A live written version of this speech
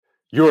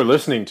You are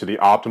listening to the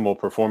Optimal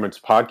Performance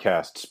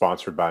Podcast,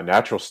 sponsored by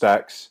Natural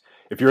Stacks.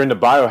 If you're into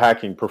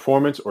biohacking,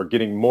 performance, or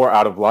getting more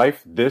out of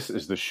life, this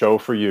is the show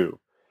for you.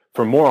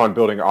 For more on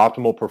building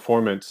optimal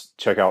performance,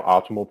 check out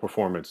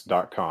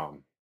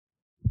optimalperformance.com.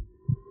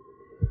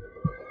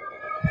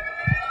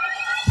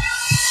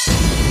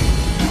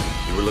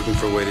 You were looking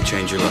for a way to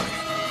change your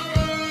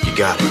life. You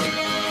got it.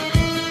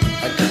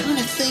 I kind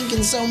of think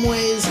in some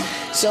ways,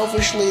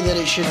 selfishly, that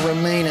it should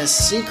remain a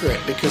secret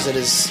because it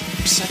is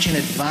such an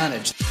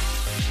advantage.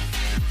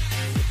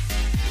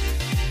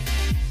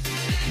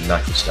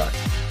 Natural Stack.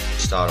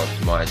 Start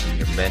optimizing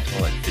your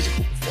mental and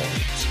physical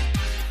performance.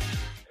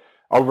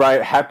 All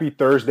right, happy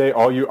Thursday,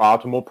 all you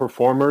optimal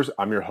performers.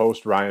 I'm your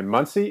host, Ryan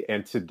Muncie,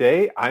 and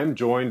today I'm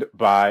joined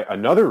by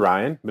another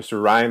Ryan,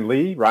 Mr. Ryan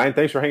Lee. Ryan,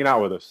 thanks for hanging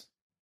out with us.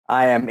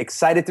 I am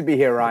excited to be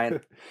here,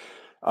 Ryan.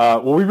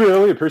 Well, we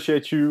really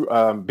appreciate you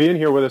being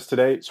here with us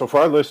today. So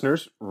for our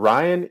listeners,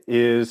 Ryan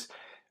is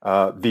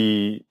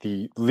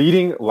the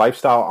leading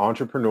lifestyle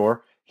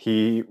entrepreneur.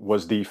 He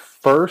was the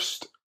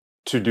first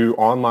to do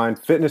online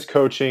fitness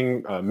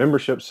coaching,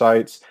 membership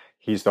sites.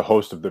 He's the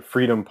host of the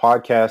Freedom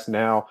Podcast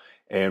now.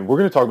 And we're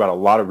going to talk about a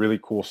lot of really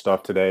cool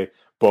stuff today,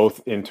 both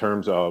in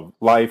terms of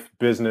life,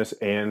 business,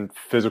 and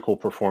physical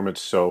performance.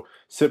 So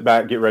sit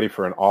back, get ready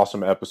for an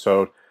awesome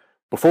episode.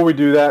 Before we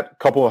do that, a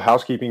couple of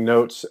housekeeping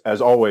notes.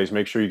 As always,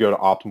 make sure you go to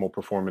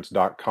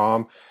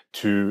optimalperformance.com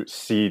to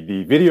see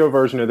the video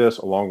version of this,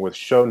 along with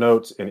show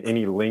notes and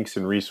any links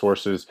and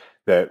resources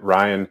that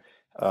Ryan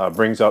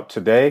brings up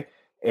today.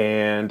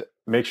 And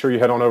make sure you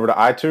head on over to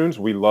iTunes.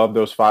 We love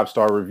those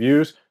 5-star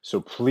reviews.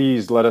 So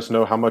please let us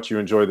know how much you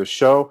enjoy the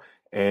show.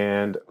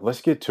 And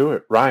let's get to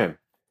it. Ryan.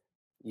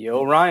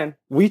 Yo, Ryan.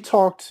 We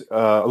talked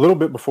a little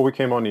bit before we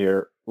came on the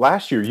air.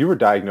 Last year, you were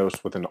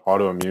diagnosed with an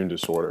autoimmune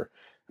disorder.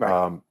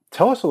 Right.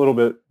 Tell us a little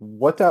bit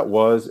what that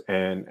was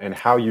and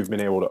how you've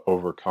been able to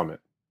overcome it.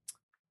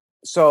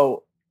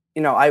 So,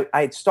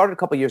 I started a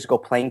couple of years ago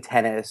playing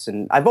tennis,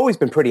 and I've always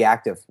been pretty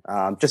active.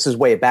 Just as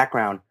way of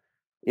background,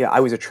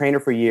 I was a trainer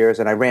for years,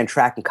 and I ran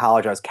track in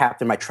college. I was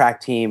captain of my track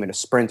team and a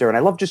sprinter, and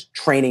I love just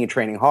training and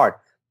training hard.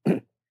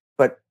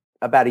 But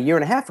about a year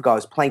and a half ago, I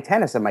was playing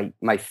tennis, and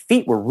my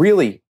feet were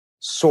really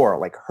sore,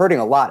 like hurting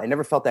a lot. I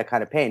never felt that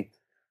kind of pain.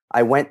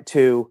 I went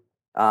to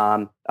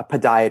a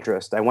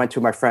podiatrist. I went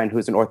to my friend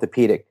who's an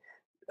orthopedic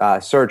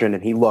surgeon,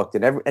 and he looked,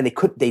 and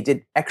they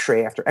did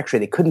X-ray after X-ray.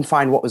 They couldn't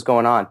find what was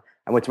going on.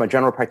 I went to my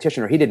general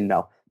practitioner. He didn't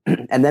know.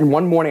 And then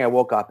one morning I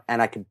woke up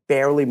and I could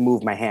barely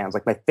move my hands.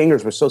 Like my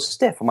fingers were so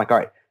stiff. I'm like, all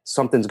right,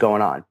 something's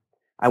going on.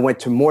 I went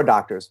to more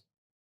doctors.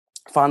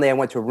 Finally, I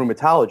went to a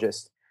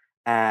rheumatologist,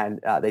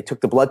 and they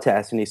took the blood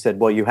test, and he said,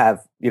 well, you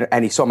have,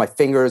 and he saw my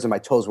fingers and my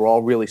toes were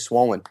all really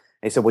swollen.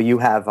 And he said, well, you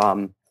have,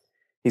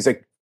 he's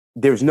like,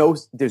 there's no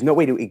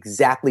way to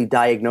exactly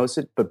diagnose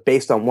it, but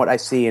based on what I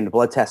see in the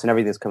blood test and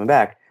everything that's coming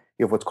back,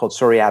 you have what's called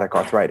psoriatic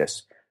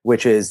arthritis,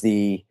 which is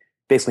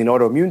basically an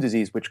autoimmune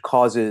disease which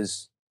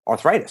causes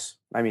arthritis.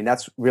 I mean,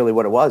 that's really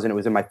what it was. And it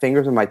was in my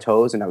fingers and my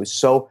toes. And I was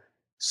so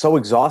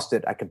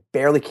exhausted. I could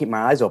barely keep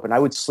my eyes open. I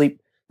would sleep in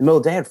the middle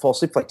of the day. I'd fall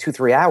asleep for like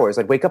 2-3 hours.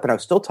 I'd wake up and I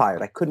was still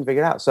tired. I couldn't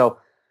figure it out. So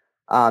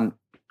the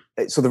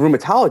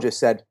rheumatologist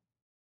said,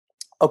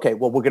 okay,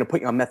 well, we're going to put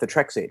you on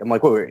methotrexate. I'm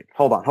like, wait,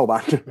 hold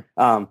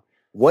on.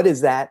 What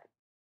is that?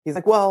 He's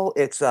like, well,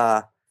 it's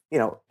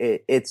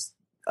it's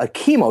a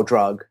chemo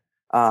drug.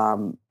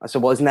 I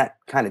said, well, isn't that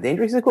kind of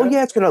dangerous? He's like, well,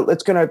 yeah, it's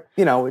gonna,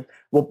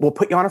 we'll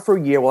put you on it for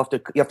a year. You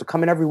have to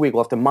come in every week.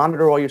 We'll have to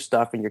monitor all your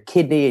stuff and your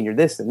kidney and your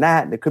this and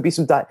that. And there could be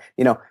some,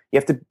 you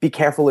have to be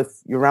careful if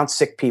you're around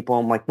sick people.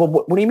 I'm like, well,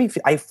 what do you mean?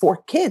 I have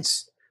 4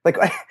 kids. Like,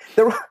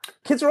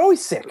 kids are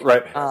always sick.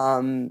 Right.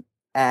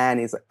 And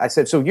he's like, I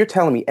said, so you're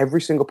telling me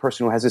every single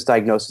person who has this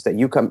diagnosis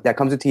that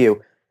comes into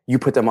you, you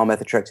put them on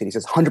methotrexate? He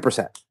says,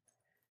 100%.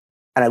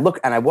 And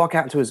I walk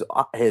out into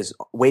his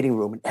waiting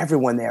room, and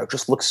everyone there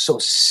just looks so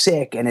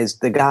sick. And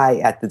the guy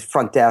at the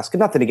front desk, I'm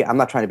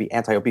not trying to be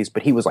anti-obese,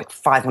 but he was like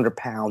 500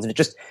 pounds, and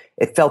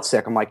it felt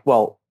sick. I'm like,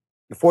 well,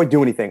 before I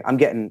do anything, I'm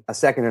getting a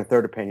second and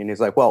third opinion.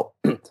 He's like, well,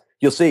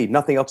 you'll see,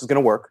 nothing else is going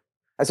to work.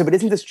 I said, but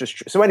isn't this just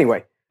true? So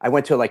anyway, I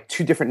went to like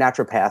 2 different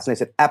naturopaths, and they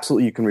said,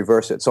 absolutely, you can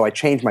reverse it. So I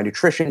changed my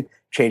nutrition,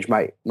 changed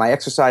my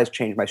exercise,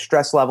 changed my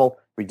stress level,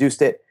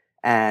 reduced it.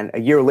 And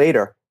a year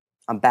later,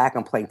 I'm back.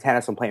 I'm playing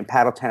tennis. I'm playing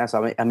paddle tennis.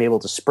 I'm able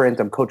to sprint.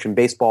 I'm coaching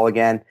baseball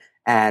again.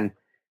 And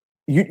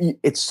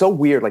it's so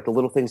weird, like the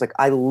little things. Like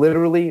I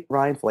literally,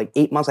 Ryan, for like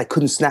 8 months, I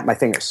couldn't snap my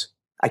fingers.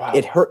 Wow.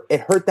 It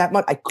hurt that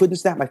much. I couldn't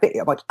snap my finger.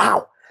 I'm like,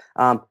 ow.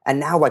 And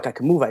now, like, I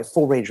can move. I have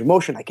full range of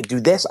motion. I could do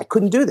this. I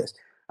couldn't do this.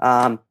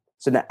 And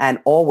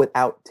all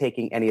without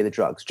taking any of the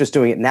drugs, just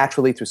doing it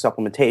naturally through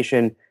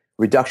supplementation,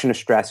 reduction of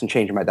stress, and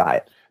changing my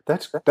diet.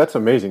 That's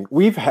amazing.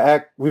 We've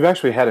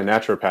actually had a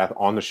naturopath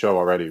on the show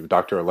already,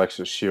 Dr.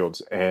 Alexis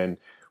Shields, and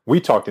we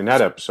talked in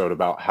that episode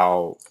about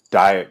how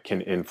diet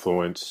can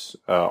influence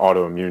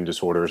autoimmune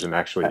disorders and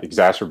actually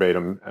exacerbate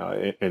them,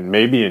 and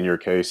maybe in your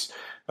case,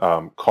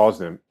 cause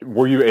them.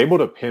 Were you able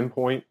to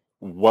pinpoint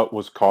what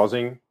was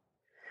causing?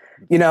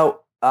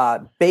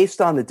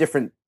 Based on the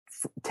different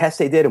tests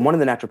they did, and one of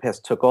the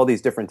naturopaths took all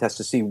these different tests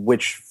to see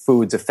which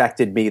foods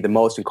affected me the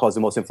most and caused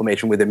the most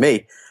inflammation within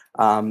me.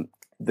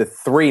 The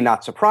three,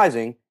 not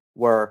surprising,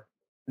 were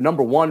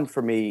number one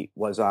for me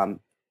was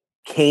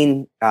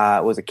cane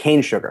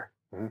sugar,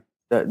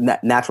 the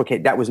natural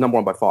cane. That was number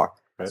one by far.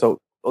 Right. So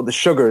the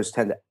sugars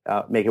tend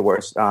to make it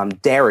worse.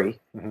 Dairy,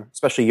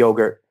 especially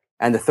yogurt,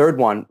 and the third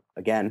one,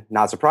 again,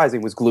 not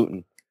surprising, was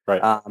gluten.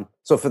 Right.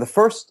 So for the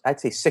first, I'd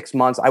say 6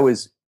 months, I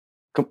was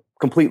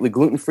completely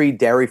gluten-free,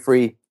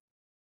 dairy-free,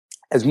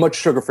 as much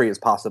sugar-free as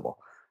possible,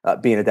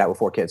 being a dad with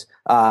 4 kids.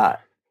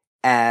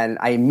 And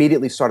I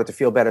immediately started to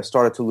feel better,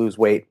 started to lose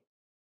weight.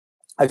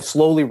 I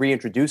slowly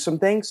reintroduced some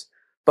things,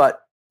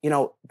 but,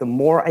 the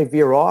more I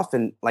veer off,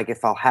 and like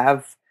if I'll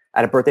have,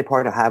 at a birthday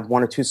party, I'll have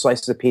 1 or 2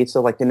 slices of pizza,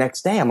 like the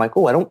next day, I'm like,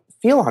 oh, I don't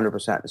feel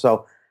 100%.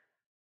 So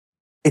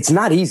it's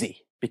not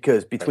easy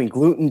because between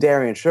gluten,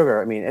 dairy, and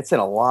sugar, I mean, it's in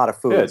a lot of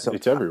food. Yeah, so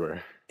it's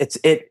everywhere. It's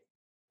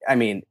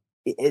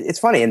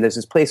funny. And there's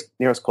this place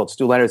near us called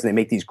Stu Leonard's, and they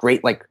make these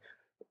great, like,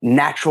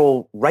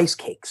 natural rice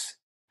cakes.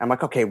 I'm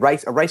like, okay, a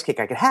rice cake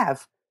I could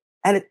have.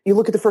 And you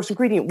look at the first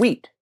ingredient,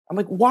 wheat. I'm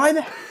like, why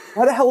the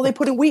hell are they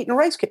putting wheat in a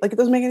rice cake? Like, it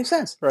doesn't make any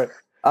sense. Right.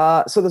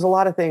 So there's a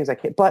lot of things I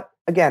can't, but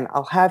again,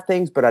 I'll have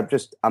things, but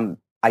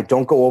I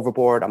don't go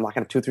overboard. I'm not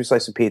going to 2-3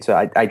 slices of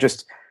pizza.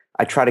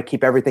 I try to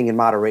keep everything in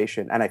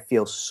moderation, and I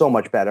feel so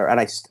much better. And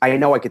I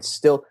know I could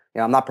still,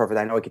 I'm not perfect.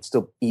 I know I could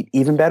still eat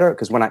even better,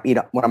 because when I'm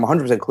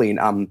 100% clean,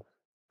 I'm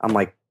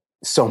like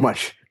so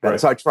much better. Right.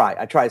 So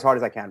I try as hard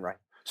as I can. Right.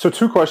 So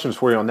 2 questions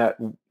for you on that.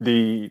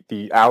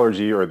 The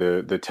allergy or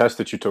the test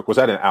that you took, was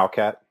that an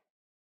ALCAT?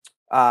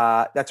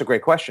 That's a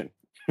great question.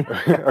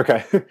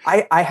 Okay.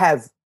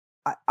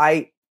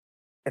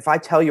 If I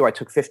tell you I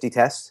took 50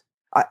 tests,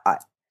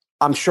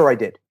 I'm sure I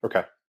did.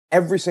 Okay.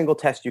 Every single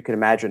test you can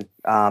imagine.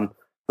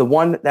 The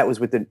one that was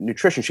with the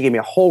nutrition, she gave me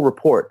a whole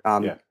report.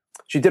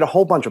 She did a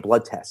whole bunch of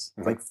blood tests,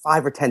 like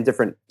 5 or 10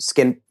 different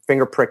skin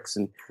finger pricks,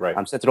 and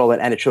sent it all in,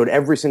 and it showed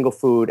every single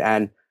food,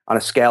 and on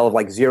a scale of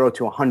like 0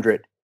 to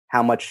 100,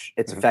 how much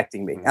it's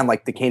affecting me. And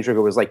like the cane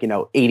sugar was like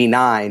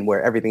 89,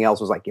 where everything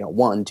else was like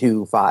 1,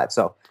 2, 5.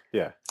 So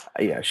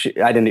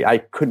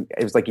I couldn't.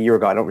 It was like a year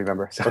ago. I don't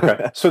remember. So.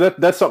 Okay, so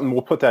that's something.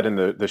 We'll put that in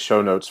the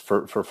show notes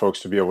for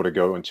folks to be able to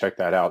go and check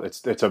that out.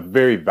 It's a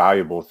very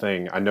valuable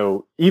thing. I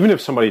know even if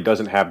somebody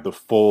doesn't have the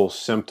full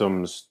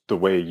symptoms the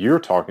way you're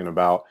talking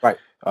about, right?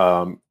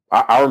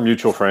 Our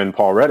mutual friend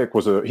Paul Reddick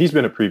he's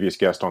been a previous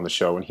guest on the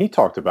show, and he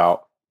talked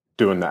about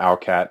doing the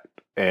ALCAT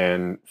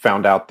and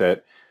found out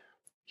that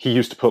he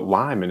used to put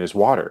lime in his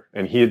water,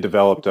 and he had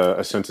developed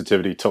a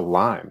sensitivity to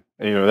lime.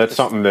 And, that's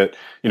something that,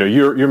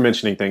 you're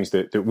mentioning things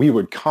that we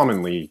would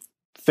commonly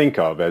think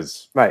of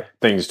as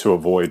things to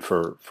avoid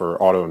for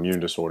autoimmune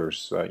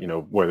disorders,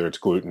 whether it's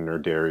gluten or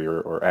dairy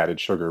or added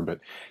sugar. But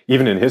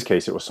even in his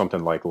case, it was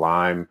something like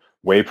lime,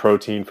 whey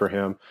protein for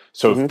him.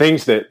 So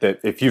things that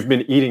if you've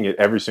been eating it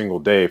every single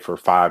day for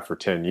 5 or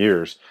 10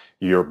 years,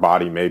 your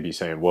body may be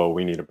saying, well,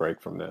 we need a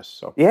break from this.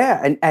 So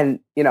yeah. And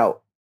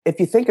if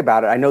you think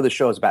about it, I know the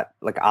show is about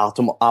like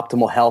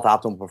optimal health,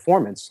 optimal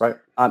performance. Right.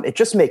 It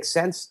just makes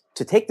sense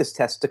to take this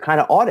test to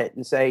kind of audit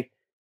and say,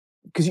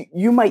 because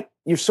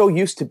you're so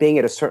used to being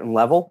at a certain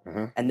level,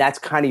 and that's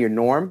kind of your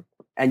norm,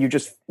 and you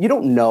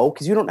don't know,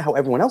 because you don't know how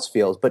everyone else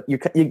feels, but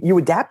you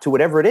adapt to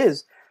whatever it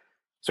is.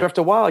 So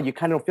after a while, you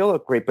kind of don't feel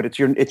great, but it's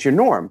your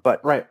norm.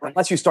 But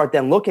unless you start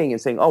then looking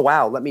and saying, "Oh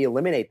wow, let me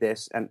eliminate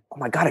this," and oh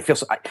my god, I feel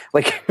so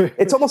like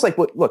it's almost like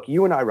look,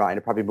 you and I, Ryan,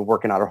 have probably been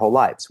working out our whole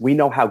lives. We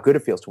know how good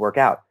it feels to work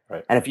out.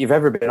 Right. And if you've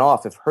ever been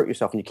off, if hurt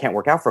yourself and you can't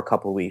work out for a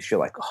couple of weeks, you're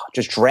like, oh,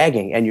 just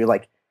dragging, and you're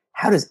like,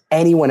 how does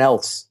anyone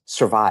else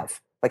survive?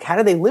 Like, how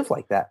do they live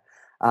like that?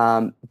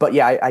 But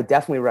yeah, I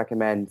definitely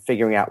recommend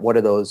figuring out what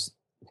are those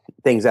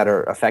things that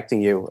are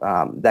affecting you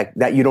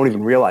that you don't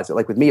even realize it.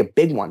 Like with me, a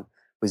big one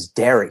was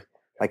dairy.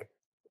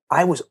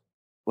 I was,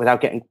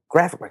 without getting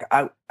graphic, like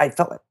I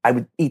felt like I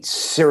would eat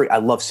cereal. I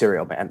love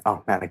cereal, man.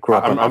 Oh man, I grew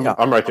up.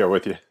 I'm right there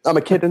with you. I'm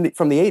a kid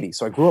from the '80s,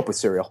 so I grew up with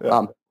cereal.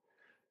 Yeah.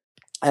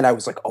 And I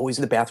was like always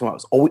in the bathroom.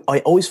 I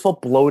always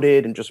felt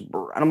bloated and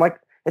I'm like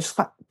that's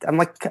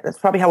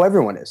probably how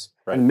everyone is.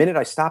 Right. And the minute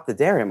I stopped the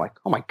dairy, I'm like,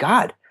 oh my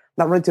god, I'm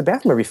not running to the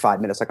bathroom every 5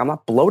 minutes. Like I'm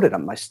not bloated.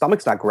 My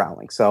stomach's not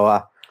growling.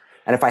 So.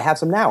 And if I have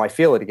some now, I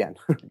feel it again.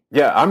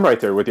 Yeah, I'm right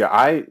there with you.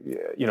 I've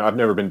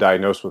never been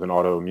diagnosed with an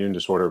autoimmune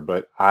disorder,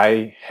 but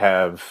I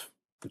have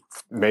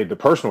made the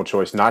personal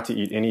choice not to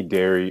eat any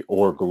dairy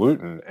or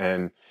gluten.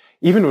 And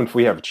even if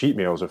we have cheat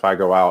meals, if I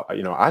go out,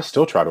 I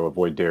still try to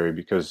avoid dairy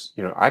because,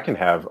 I can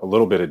have a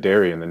little bit of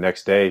dairy and the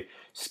next day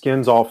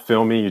skin's all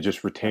filmy. You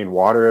just retain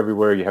water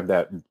everywhere. You have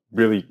that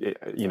really,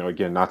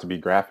 again, not to be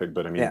graphic,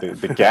 but I mean,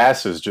 the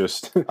gas is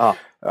just, it's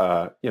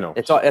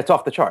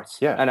off the charts.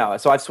 Yeah, I know.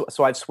 So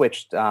I've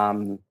switched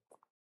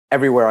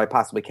everywhere I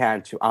possibly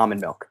can to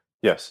almond milk.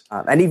 Yes.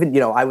 And even,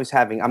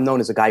 I'm known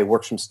as a guy who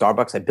works from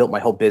Starbucks. I built my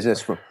whole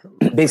business from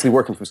basically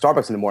working from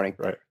Starbucks in the morning.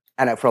 Right.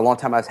 And for a long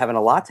time I was having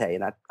a latte,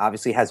 and that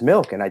obviously has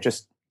milk, and I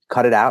just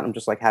cut it out. I'm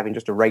just like having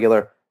just a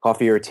regular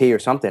coffee or tea or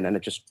something, and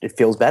it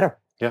feels better.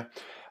 Yeah.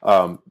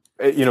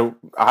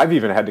 I've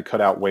even had to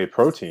cut out whey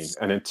protein,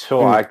 and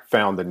until I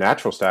found the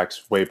Natural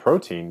Stacks whey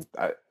protein,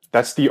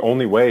 that's the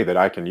only way that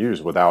I can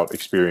use without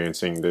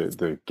experiencing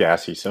the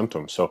gassy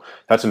symptoms. So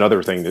that's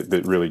another thing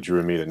that really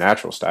drew me to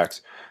Natural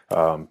Stacks.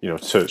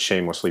 To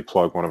shamelessly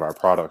plug one of our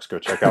products, go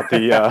check out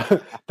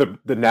the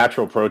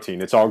natural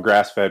protein. It's all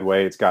grass-fed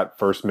whey. It's got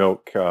first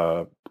milk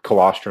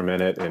colostrum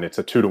in it, and it's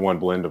a 2-to-1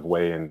 blend of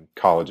whey and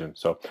collagen.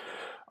 So,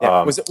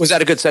 was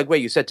that a good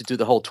segue? You said to do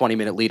the whole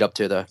 20-minute lead up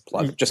to the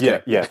plug. Just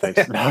kidding. Yeah.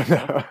 Thanks.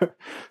 No.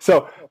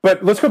 So,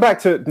 but let's go back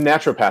to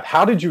naturopath.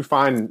 How did you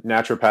find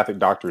naturopathic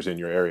doctors in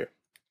your area?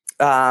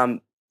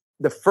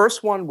 The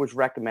first one was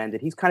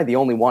recommended. He's kind of the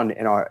only one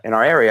in our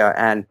area,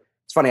 and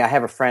it's funny. I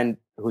have a friend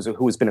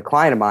who's been a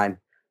client of mine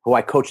who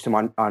I coached him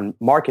on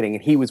marketing,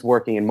 and he was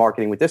working in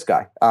marketing with this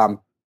guy.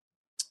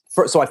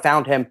 So I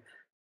found him.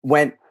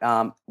 Went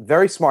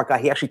very smart guy.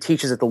 He actually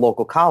teaches at the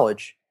local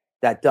college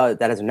that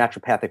has a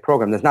naturopathic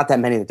program. There's not that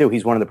many that do.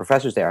 He's one of the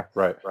professors there.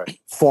 Right.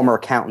 Former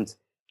accountant.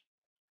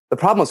 The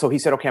problem was, so he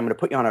said, "Okay, I'm going to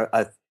put you on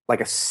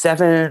a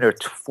 7 or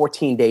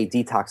 14-day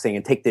detox thing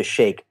and take this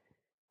shake."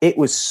 It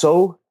was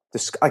so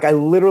I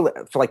literally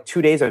for like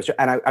 2 days I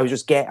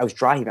was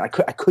dry heaving. I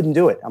couldn't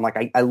do it. I'm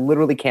like I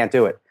literally can't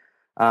do it.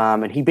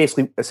 And he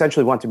basically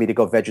essentially wanted me to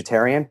go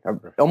vegetarian,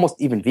 or almost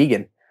even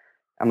vegan.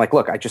 I'm like,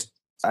 look, I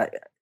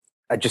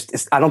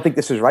don't think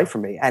this is right for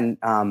me. And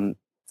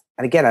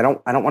again, I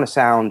don't want to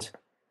sound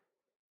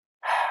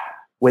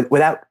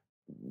without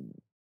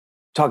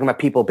talking about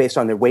people based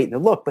on their weight and their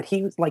look, but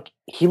he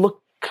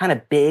looked kind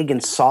of big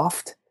and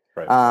soft.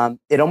 Right.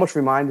 It almost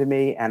reminded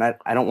me, and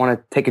I don't want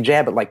to take a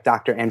jab at like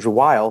Dr. Andrew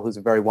Weil, who's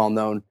a very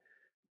well-known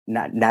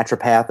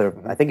naturopath,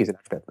 or I think he's a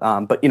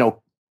naturopath. But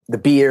the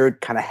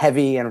beard, kind of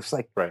heavy, and it's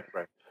like, right.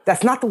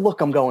 That's not the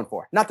look I'm going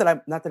for. Not that I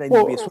need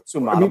to be a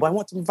swimsuit model, but I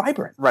want to be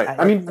vibrant.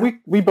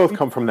 Right. We both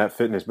come from that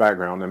fitness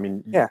background. I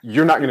mean,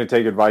 You're not going to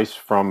take advice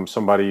from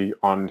somebody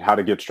on how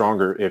to get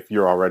stronger if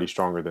you're already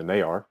stronger than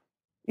they are.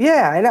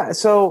 Yeah, I know.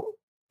 So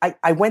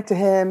I went to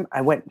him.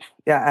 And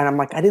I'm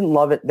like, I didn't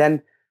love it.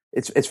 Then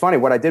it's funny.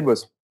 What I did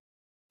was,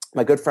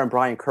 my good friend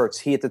Brian Kurtz,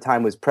 he at the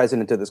time was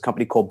president of this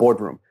company called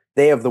Boardroom.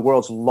 They have the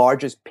world's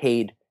largest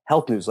paid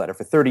health newsletter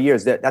for 30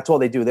 years. That's all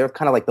they do. They're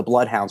kind of like the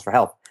bloodhounds for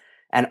health.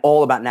 And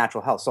all about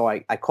natural health. So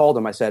I called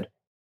him. I said,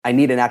 I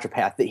need a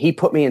naturopath. He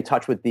put me in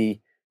touch with the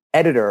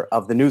editor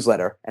of the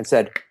newsletter and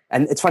said,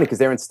 and it's funny because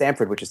they're in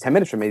Stamford, which is 10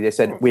 minutes from me. They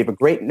said, we have a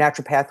great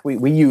naturopath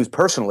we use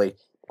personally.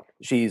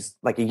 She's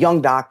like a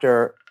young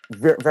doctor,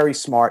 very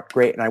smart,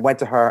 great. And I went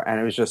to her,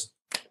 and it was just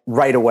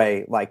right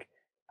away. Like,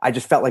 I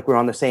just felt like we were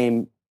on the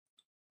same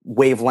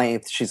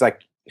wavelength. She's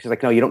like,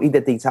 no, you don't need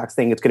that detox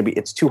thing.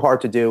 It's too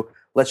hard to do.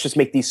 Let's just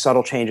make these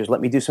subtle changes.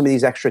 Let me do some of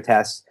these extra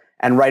tests.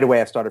 And right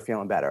away I started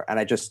feeling better. And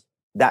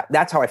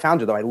that's how I found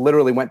her, though. I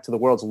literally went to the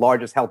world's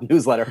largest health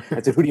newsletter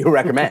and said, who do you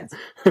recommend?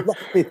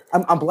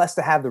 I'm blessed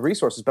to have the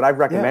resources, but I've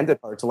recommended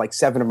her to like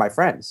 7 of my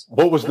friends.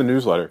 What was the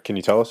newsletter? Can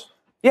you tell us?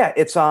 Yeah,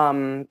 it's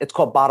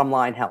called Bottom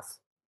Line Health.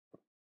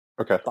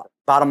 Okay.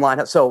 Bottom Line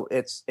Health. So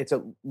it's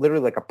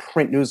literally like a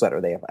print newsletter.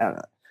 They have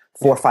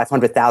 400,000 or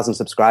 500,000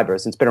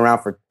 subscribers. And it's been around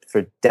for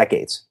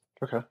decades.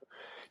 Okay.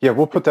 Yeah,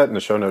 we'll put that in the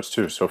show notes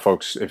too. So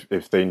folks,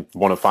 if they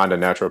want to find a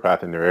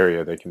naturopath in their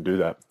area, they can do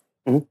that.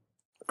 Mm-hmm.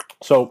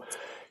 So,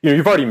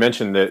 you've already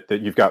mentioned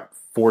that you've got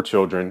 4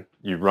 children,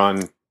 you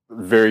run a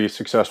very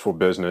successful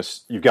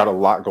business, you've got a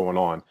lot going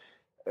on.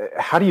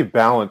 How do you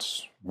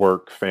balance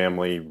work,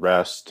 family,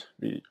 rest?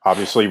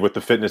 Obviously, with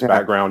the fitness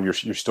background,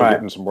 you're still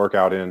getting some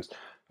workout in.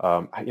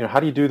 How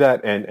do you do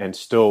that and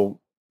still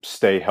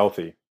stay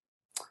healthy?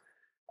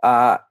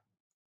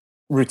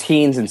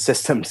 Routines and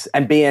systems,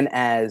 and being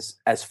as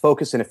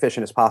focused and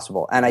efficient as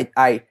possible. And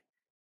I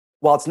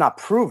while it's not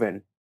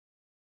proven,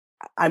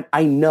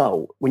 I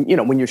know when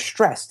you're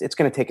stressed, it's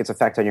going to take its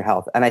effect on your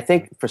health. And I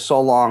think for so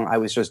long, I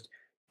was just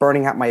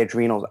burning out my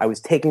adrenals. I was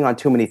taking on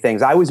too many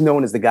things. I was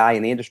known as the guy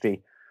in the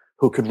industry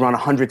who could run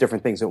 100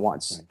 different things at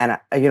once. And,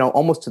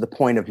 almost to the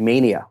point of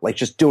mania, like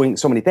just doing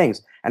so many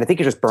things. And I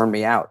think it just burned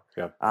me out.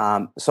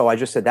 Yeah. So I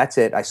just said, that's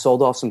it. I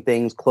sold off some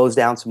things, closed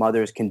down some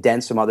others,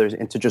 condensed some others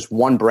into just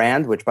one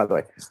brand, which, by the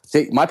way,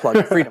 see, my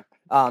plug, Freedom.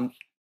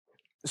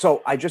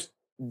 So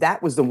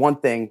that was the one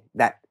thing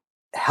that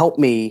helped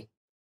me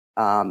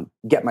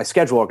get my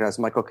schedule organized.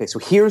 I'm like, okay, so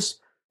here's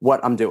what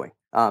I'm doing.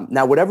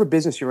 Now, whatever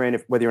business you're in,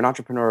 whether you're an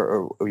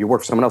entrepreneur or you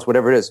work for someone else,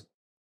 whatever it is,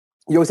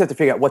 you always have to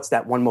figure out what's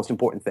that one most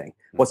important thing.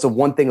 What's the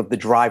one thing of the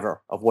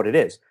driver of what it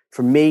is?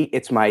 For me,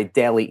 it's my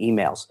daily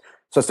emails.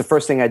 So it's the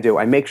first thing I do.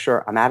 I make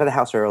sure I'm out of the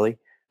house early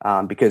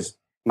because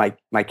my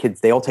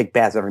kids, they all take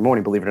baths every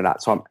morning, believe it or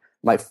not. So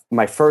my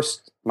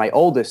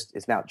oldest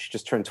is now, she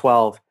just turned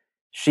 12.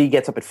 She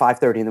gets up at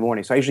 5:30 in the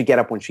morning. So I usually get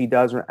up when she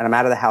does, and I'm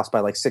out of the house by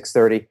like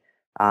 6:30.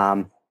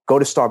 Go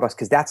to Starbucks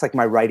because that's like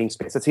my writing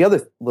space. That's the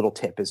other little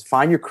tip is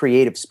find your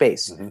creative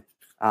space.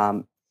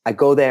 Mm-hmm. I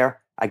go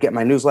there, I get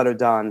my newsletter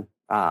done,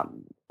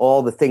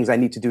 all the things I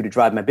need to do to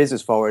drive my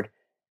business forward.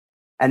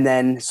 And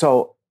then,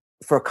 so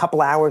for a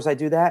couple hours I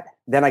do that.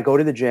 Then I go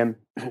to the gym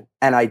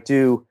and I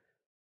do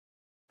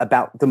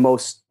about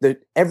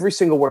every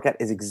single workout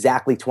is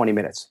exactly 20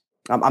 minutes.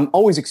 I'm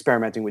always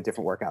experimenting with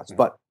different workouts,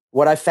 but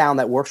what I found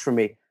that works for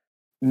me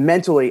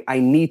mentally, I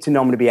need to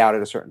know I'm going to be out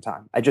at a certain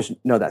time. I just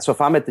know that. So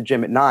if I'm at the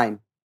gym at 9,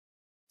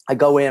 I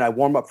go in, I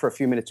warm up for a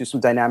few minutes, do some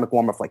dynamic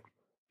warm up, like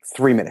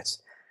 3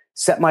 minutes,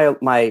 set my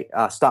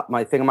stop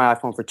my thing on my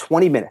iPhone for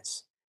 20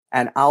 minutes,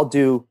 and I'll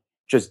do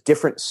just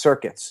different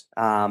circuits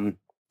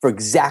for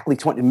exactly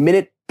 20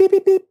 minute, beep,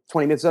 beep, beep,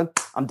 20 minutes done,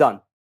 I'm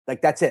done.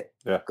 Like, that's it.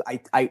 Yeah.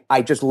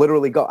 I just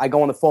literally go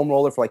on the foam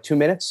roller for like 2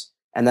 minutes,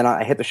 and then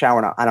I hit the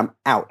shower and I'm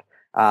out.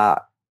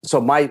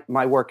 So my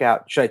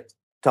workout, should I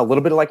tell a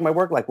little bit of like my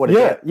work? Like what is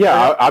it?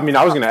 Yeah. I mean,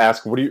 I was going to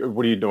ask, what are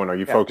you doing? Are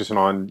you focusing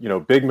on,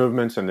 big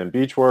movements and then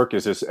beach work?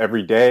 Is this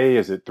every day?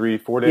 Is it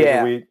 3-4 days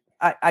a week?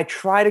 I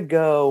try to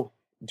go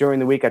during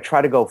the week. I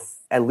try to go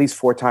at least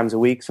 4 times a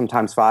week,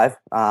 sometimes 5.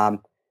 And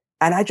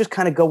I just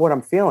kind of go what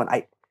I'm feeling.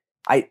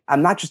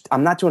 I'm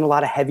not doing a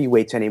lot of heavy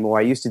weights anymore.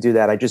 I used to do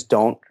that. I just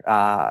don't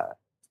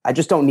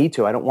need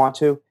to. I don't want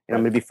to. I'm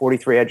going to be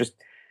 43.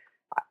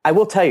 I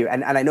will tell you,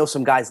 and I know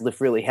some guys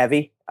lift really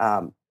heavy.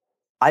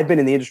 I've been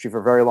in the industry for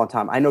a very long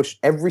time. I know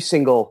every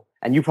single,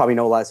 and you probably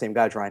know a lot of the same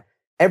guys, Ryan,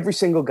 every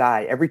single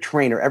guy, every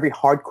trainer, every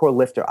hardcore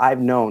lifter I've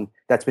known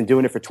that's been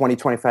doing it for 20,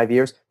 25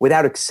 years,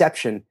 without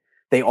exception,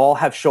 they all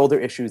have shoulder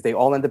issues. They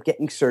all end up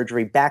getting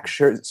surgery, back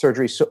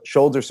surgery,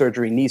 shoulder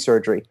surgery, knee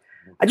surgery.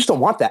 I just don't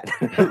want that.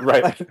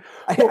 Right.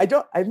 I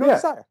have no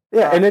desire.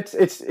 Yeah. And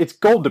it's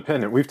goal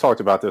dependent. We've talked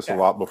about this a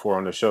lot before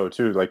on the show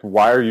too. Like,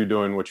 why are you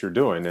doing what you're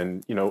doing?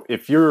 And,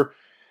 if you're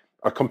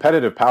a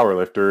competitive power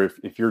lifter,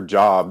 if your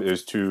job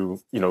is to,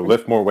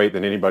 lift more weight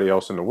than anybody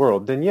else in the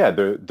world, then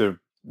the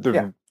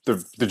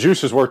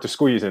juice is worth the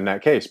squeeze in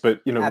that case.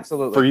 But,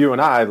 absolutely. For you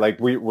and I, like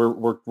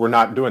we're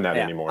not doing that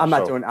anymore. I'm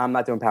not doing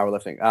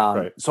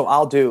powerlifting. So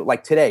I'll do,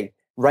 like today,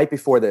 right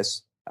before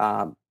this,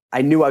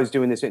 I knew I was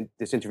doing this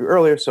interview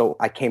earlier, so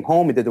I came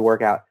home and did the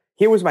workout.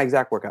 Here was my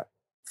exact workout: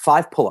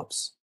 5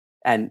 pull-ups,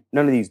 and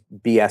none of these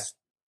BS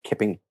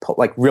kipping,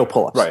 like real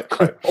pull-ups, right.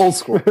 Old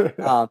school.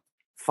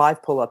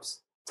 5 pull-ups,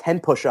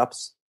 10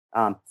 push-ups,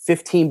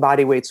 15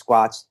 bodyweight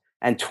squats,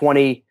 and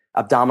 20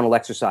 abdominal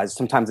exercises.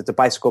 Sometimes it's a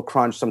bicycle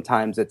crunch,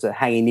 sometimes it's a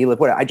hanging knee lift.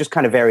 Whatever. I just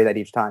kind of vary that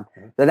each time.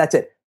 Then that's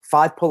it: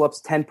 5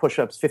 pull-ups, 10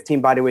 push-ups,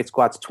 15 bodyweight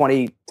squats,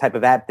 20 type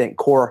of ab thing,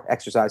 core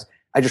exercise.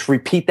 I just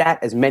repeat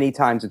that as many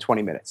times in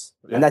 20 minutes.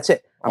 Yeah. And that's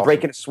it. I'm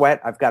breaking a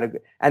sweat.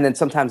 And then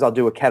sometimes I'll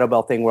do a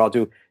kettlebell thing where I'll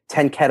do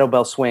 10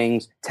 kettlebell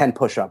swings, 10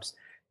 push-ups,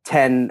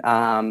 10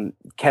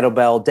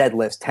 kettlebell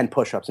deadlifts, 10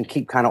 push-ups, and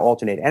keep kind of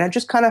alternating. And I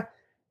just kind of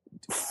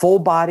full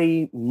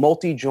body,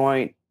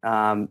 multi-joint,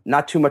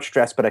 not too much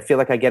stress, but I feel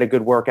like I get a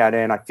good workout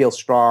in. I feel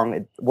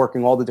strong,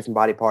 working all the different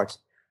body parts.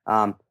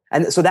 And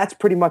so that's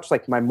pretty much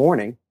like my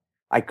morning.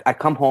 I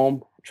come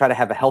home, try to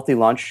have a healthy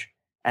lunch,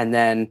 and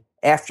then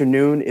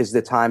afternoon is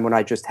the time when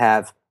I just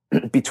have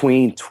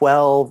between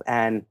 12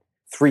 and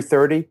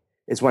 3:30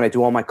 is when I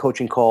do all my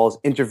coaching calls,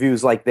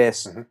 interviews like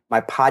this, my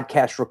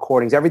podcast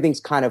recordings. Everything's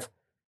kind of,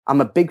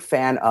 I'm a big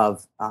fan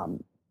of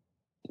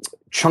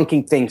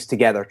chunking things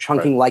together,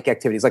 chunking like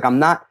activities. Like, I'm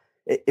not,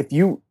 if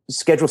you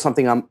schedule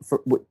something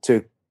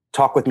to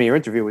talk with me or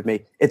interview with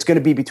me, it's going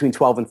to be between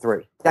 12 and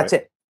 3. That's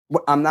it.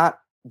 I'm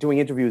not doing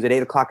interviews at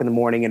 8 o'clock in the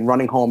morning and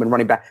running home and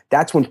running back.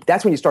 That's when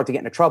you start to get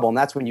into trouble, and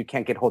that's when you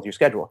can't get hold of your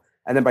schedule.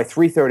 And then by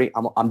 3:30,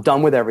 I'm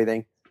done with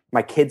everything.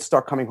 My kids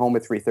start coming home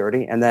at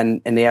 3:30, and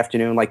then in the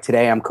afternoon, like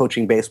today, I'm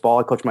coaching baseball.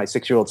 I coach my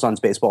 6-year-old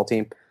son's baseball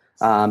team.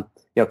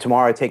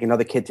 Tomorrow I take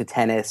another kid to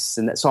tennis,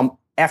 and so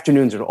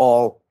afternoons are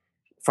all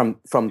from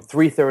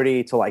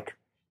 3:30 to like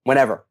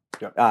whenever.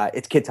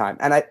 It's kid time,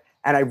 and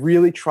I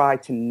really try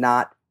to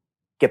not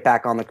get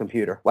back on the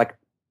computer.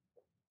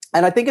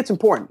 And I think it's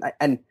important.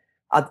 And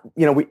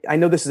I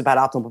know this is about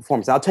optimal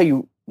performance. I'll tell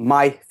you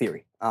my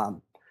theory.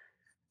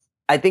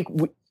 I think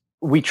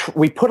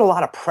we put a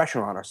lot of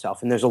pressure on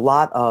ourselves, and there's a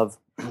lot of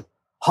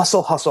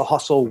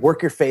hustle,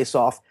 work your face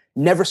off,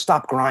 never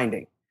stop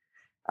grinding.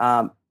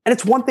 And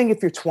it's one thing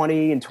if you're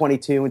 20 and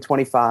 22 and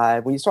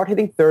 25. When you start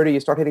hitting 30, you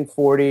start hitting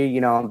 40,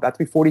 I'm about to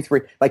be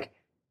 43. Like,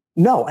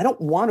 no, I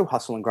don't want to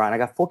hustle and grind. I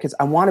got 4 kids.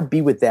 I want to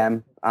be with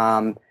them.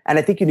 And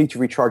I think you need to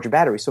recharge your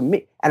battery.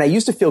 And I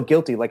used to feel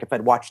guilty, like if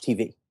I'd watch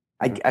TV.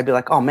 I'd be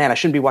like, oh man, I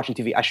shouldn't be watching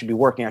TV. I should be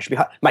working.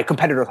 My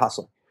competitor's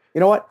hustling.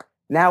 You know what?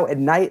 Now at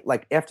night,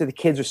 like after the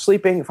kids are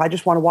sleeping, if I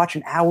just want to watch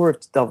an hour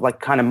of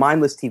like kind of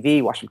mindless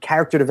TV, watch some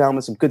character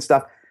development, some good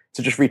stuff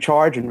to just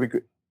recharge,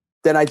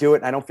 then I do it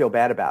and I don't feel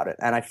bad about it.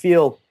 And I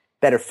feel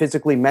better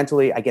physically,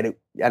 mentally. I get it.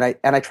 And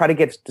I try to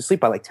get to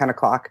sleep by like 10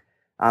 o'clock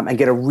and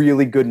get a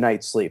really good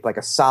night's sleep, like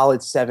a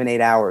solid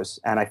 7-8 hours.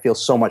 And I feel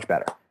so much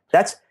better.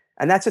 That's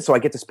it. So I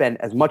get to spend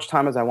as much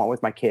time as I want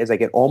with my kids. I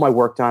get all my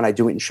work done. I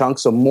do it in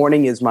chunks. So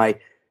morning is my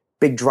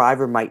big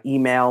driver, my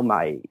email,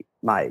 my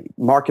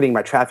marketing,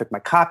 my traffic, my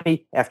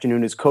copy.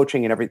 Afternoon is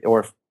coaching and everything.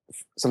 Or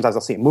sometimes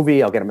I'll see a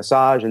movie, I'll get a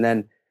massage, and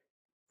then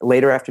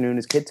later afternoon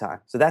is kid time.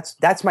 So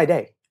that's my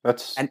day.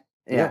 That's it.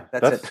 Yeah,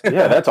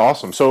 that's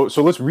awesome. So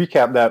let's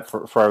recap that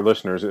for our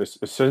listeners.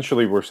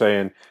 Essentially, we're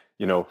saying,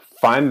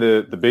 find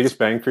the biggest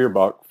bang for your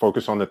buck,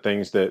 focus on the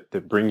things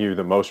that bring you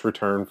the most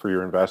return for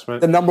your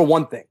investment. The number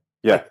one thing.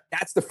 Yeah. Like,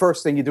 that's the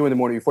first thing you do in the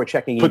morning before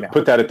checking email.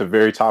 Put that at the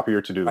very top of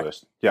your to-do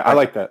list. Yeah, I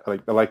like that.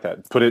 I like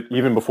that. Put it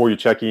even before you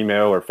check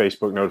email or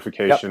Facebook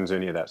notifications,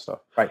 any of that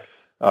stuff. Right.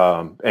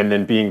 And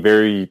then being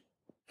very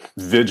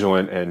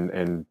vigilant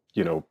and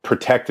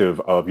protective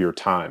of your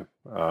time.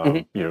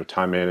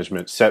 Time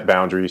management, set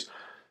boundaries.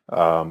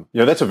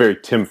 That's a very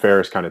Tim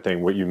Ferriss kind of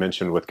thing, what you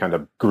mentioned with kind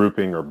of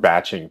grouping or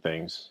batching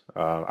things.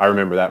 I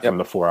remember that from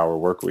the 4-hour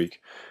work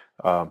week.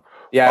 I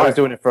was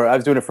doing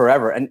it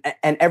forever and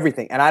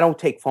everything. And I don't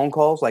take phone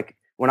calls. Like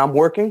when I'm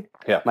working,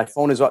 my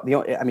phone is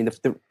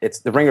it's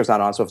the ringer's not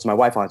on. So if it's my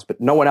wife on,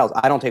 but no one else,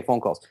 I don't take phone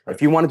calls. Right.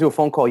 If you want to do a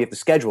phone call, you have to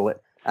schedule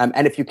it.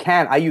 And if you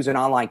can, I use an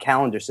online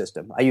calendar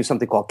system. I use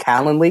something called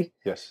Calendly.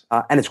 Yes.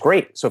 And it's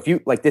great. So if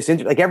you like this,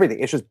 like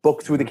everything, it's just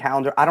booked through the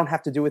calendar. I don't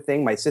have to do a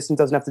thing. My assistant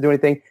doesn't have to do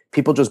anything.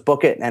 People just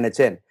book it and it's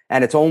in.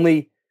 And it's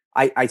only,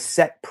 I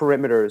set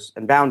perimeters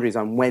and boundaries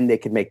on when they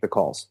can make the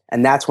calls.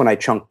 And that's when I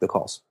chunk the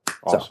calls.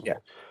 Awesome. So, yeah.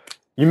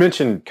 You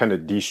mentioned kind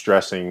of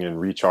de-stressing and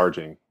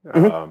recharging.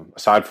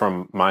 Aside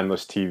from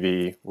mindless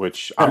TV,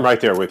 which I'm right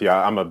there with you.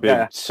 I'm a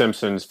big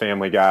Simpsons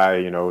Family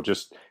Guy.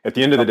 Just at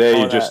the end of the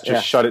day, you just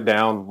shut it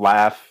down,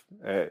 laugh.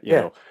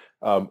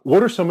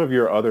 What are some of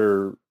your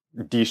other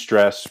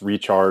de-stress,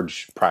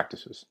 recharge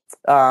practices?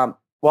 Well,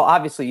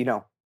 obviously,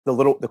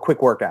 the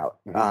quick workout.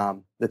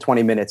 The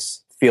 20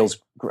 minutes feels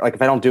like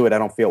if I don't do it, I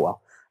don't feel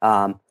well.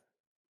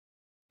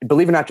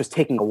 Believe it or not, just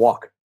taking a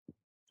walk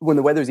when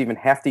the weather's even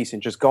half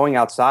decent, just going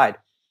outside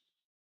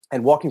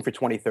and walking for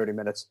 20, 30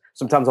 minutes.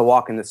 Sometimes I'll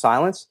walk in the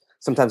silence.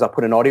 Sometimes I'll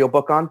put an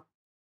audiobook on.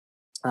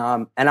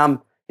 And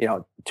I'm,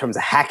 in terms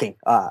of hacking,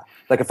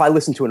 like if I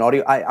listen to an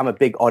audio, I'm a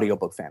big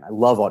audiobook fan. I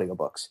love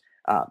audiobooks.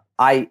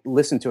 I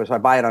listen to it. So I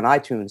buy it on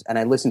iTunes and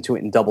I listen to it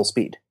in double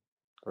speed.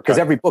 Because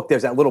every book,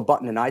 there's that little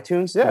button in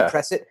iTunes. You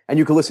press it and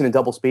you can listen in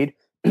double speed.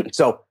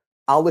 So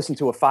I'll listen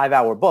to a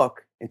 5-hour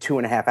book in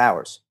 2.5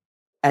 hours.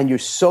 And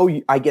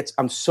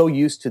I'm so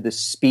used to the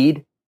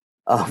speed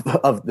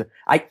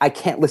I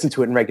can't listen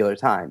to it in regular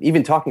time.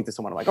 Even talking to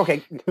someone, I'm like,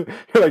 okay.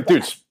 You're like,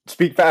 dude,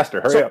 speak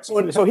faster. Hurry up.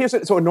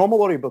 So a normal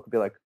audiobook would be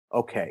like,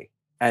 okay.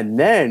 And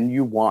then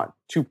you want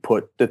to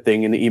put the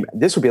thing in the email.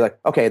 This would be like,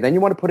 okay, then you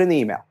want to put in the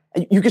email.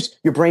 And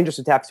your brain just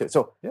adapts to it.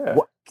 So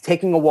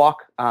taking a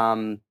walk,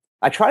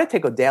 I try to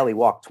take a daily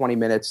walk, 20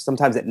 minutes.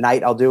 Sometimes at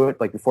night I'll do it.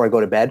 Like before I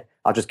go to bed,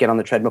 I'll just get on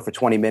the treadmill for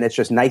 20 minutes,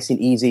 just nice and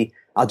easy.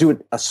 I'll do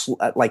it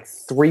at like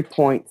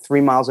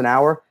 3.3 miles an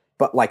hour,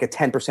 but like a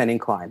 10%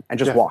 incline and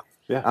just walk.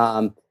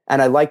 Yeah.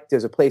 And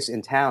there's a place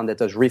in town that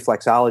does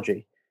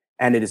reflexology,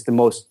 and it is the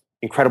most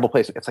incredible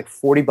place. It's like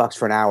 $40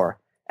 for an hour,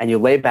 and you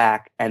lay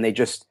back and they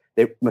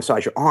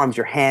massage your arms,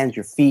 your hands,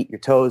 your feet, your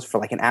toes for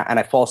like an hour, and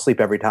I fall asleep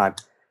every time.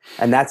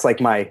 And that's like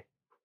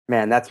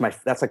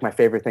that's like my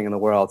favorite thing in the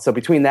world. So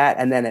between that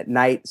and then at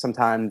night,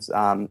 sometimes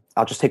I'll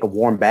just take a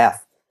warm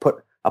bath.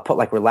 I'll put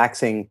like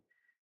relaxing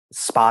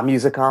spa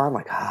music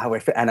on,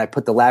 and I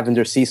put the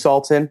lavender sea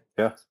salts in.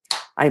 Yeah.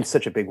 I am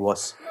such a big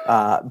wuss,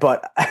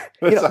 but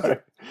look.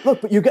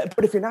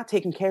 But if you're not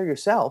taking care of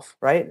yourself,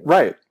 right?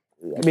 Right.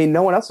 I mean,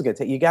 no one else is going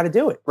to take. You got to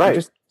do it, right?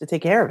 Just to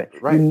take care of it.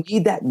 Right. You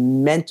need that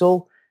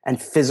mental and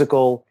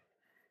physical,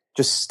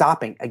 just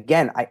stopping.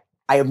 Again, I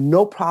have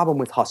no problem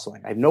with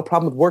hustling. I have no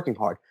problem with working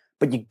hard,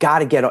 but you got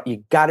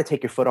to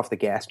take your foot off the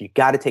gas. You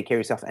got to take care of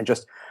yourself, and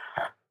just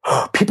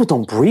people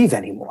don't breathe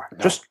anymore. No.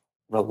 Just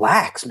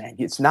relax, man.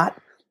 It's not.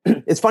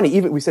 It's funny.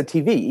 Even we said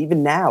TV.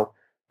 Even now,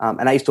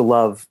 and I used to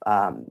love.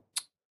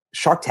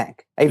 Shark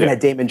Tank. I even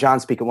had Damon John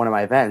speak at one of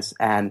my events,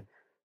 and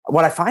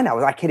what I find out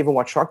is I can't even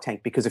watch Shark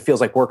Tank because it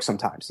feels like work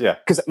sometimes. Yeah,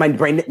 because my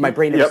brain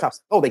never stops.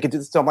 Oh, they could do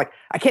this. So I'm like,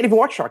 I can't even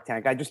watch Shark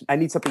Tank. I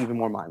need something even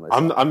more mindless.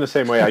 I'm the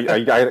same way.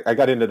 I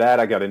got into that.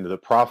 I got into the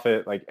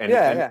profit.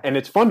 And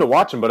it's fun to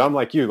watch them, but I'm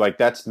like you. Like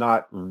that's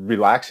not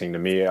relaxing to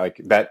me. Like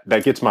that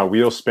gets my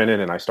wheels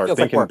spinning, and I start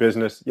thinking like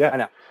business. Yeah, I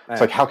know.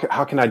 It's like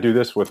how can I do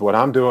this with what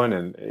I'm doing?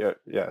 And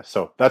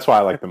so that's why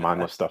I like the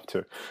mindless stuff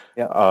too.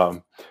 Yeah.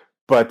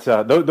 But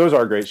those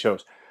are great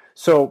shows.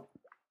 So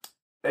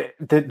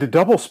the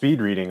double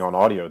speed reading on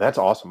audio, that's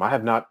awesome. I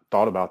have not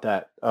thought about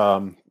that.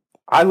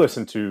 I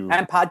listen to...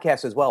 And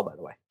podcasts as well, by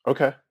the way.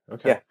 Okay.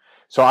 Yeah.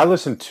 So I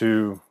listen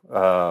to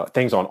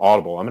things on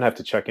Audible. I'm going to have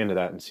to check into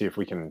that and see if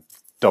we can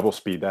double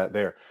speed that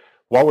there.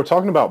 While we're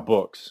talking about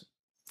books,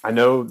 I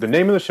know the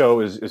name of the show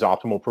is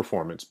Optimal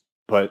Performance,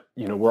 but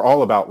we're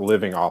all about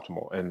living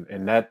optimal,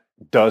 and that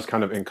does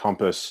kind of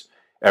encompass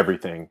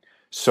everything.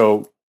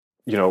 So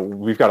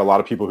we've got a lot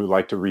of people who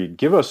like to read.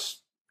 Give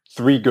us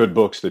 3 good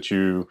books that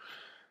you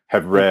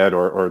have read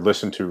or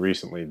listened to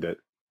recently that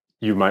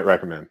you might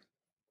recommend.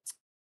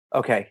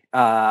 Okay.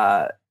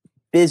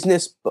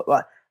 Business.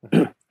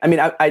 I mean,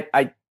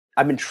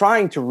 I've been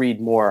trying to read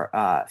more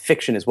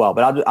fiction as well,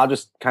 but I'll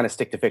just kind of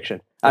stick to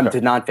fiction. To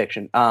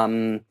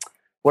nonfiction.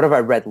 What have I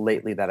read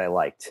lately that I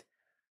liked?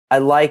 I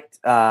liked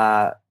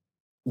The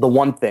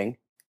One Thing,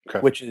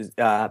 which is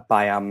by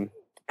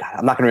God,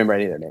 I'm not going to remember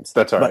any of their names.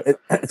 That's all right.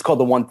 But it's called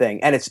The One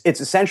Thing. And it's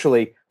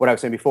essentially what I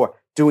was saying before.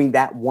 doing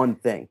that one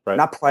thing, Right.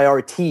 not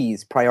priority.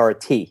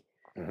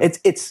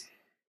 It's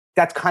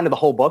that's kind of the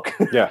whole book.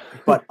 Yeah.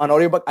 But on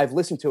audiobook, I've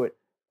listened to it.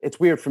 It's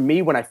weird for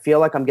me when I feel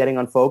like I'm getting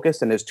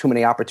unfocused and there's too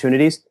many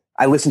opportunities,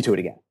 I listen to it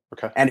again.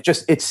 Okay. And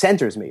it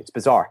centers me. It's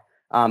bizarre.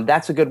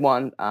 That's a good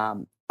one.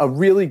 A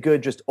really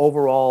good just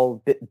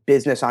overall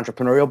business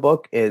entrepreneurial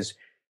book is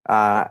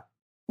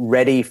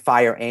Ready,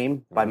 Fire,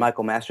 Aim by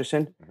Michael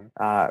Masterson.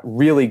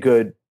 Really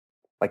good,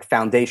 like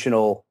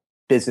foundational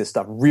business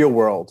stuff, real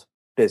world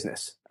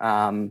business.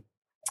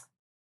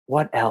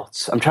 What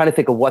else? I'm trying to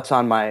think of what's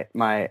on my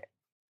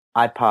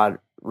iPod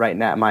right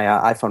now, my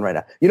iPhone right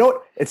now. You know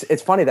what?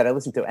 It's funny that I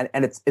listen to it,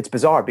 and it's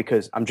bizarre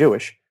because I'm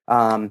Jewish,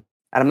 and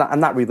I'm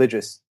not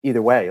religious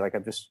either way. Like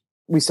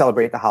we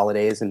celebrate the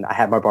holidays, and I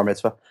have my bar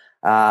mitzvah.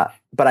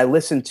 But I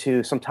listen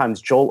to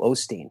sometimes Joel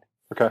Osteen.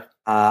 Okay.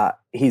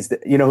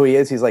 You know who he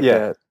is? He's like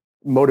Yeah. a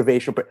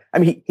motivational. But I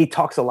mean, he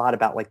talks a lot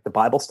about like the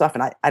Bible stuff,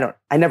 and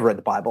I never read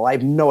the Bible. I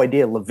have no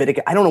idea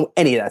Leviticus. I don't know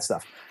any of that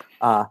stuff.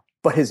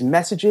 But his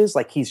messages,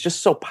 like he's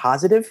just so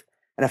positive.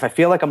 And if I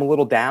feel like I'm a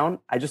little down,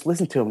 I just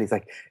listen to him. And he's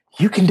like,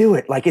 "You can do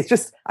it." Like it's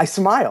just, I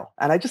smile,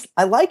 and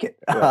I like it.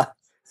 Yeah.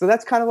 So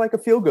that's kind of like a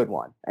feel good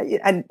one.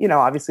 And you know,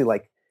 obviously,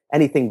 like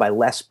anything by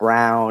Les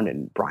Brown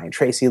and Brian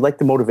Tracy, like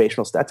the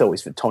motivational stuff. That's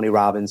always for Tony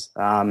Robbins.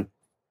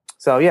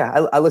 So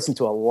yeah, I listen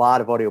to a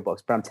lot of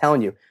audiobooks, but I'm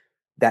telling you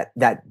that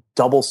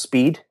double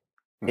speed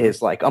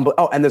is like,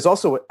 and there's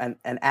also an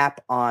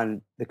app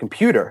on the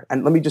computer.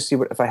 And let me just see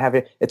if I have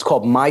it. It's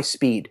called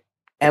MySpeed,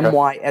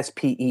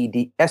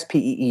 MySpeed.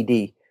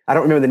 I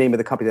don't remember the name of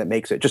the company that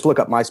makes it. Just look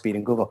up MySpeed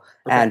in Google.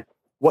 Okay. And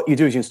what you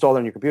do is you install it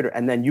on your computer,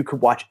 and then you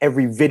could watch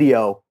every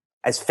video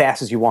as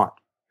fast as you want.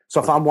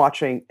 So if I'm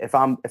watching, if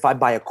I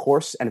buy a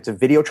course and it's a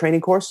video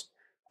training course,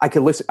 I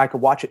could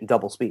watch it in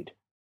double speed.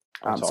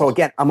 So awesome.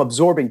 again, I'm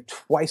absorbing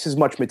twice as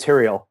much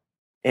material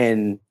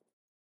in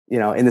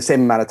the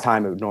same amount of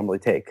time it would normally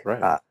take.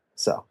 Right.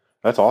 So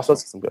That's awesome.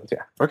 those are some good,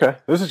 yeah. Okay.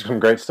 This is some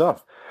great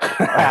stuff.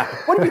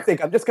 What do you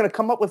think? I'm just going to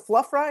come up with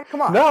fluff, right?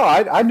 Come on. No,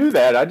 I knew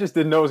that. I just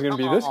didn't know it was going to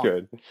be this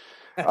good.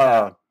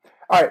 All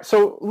right.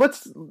 So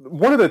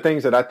one of the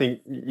things that I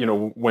think,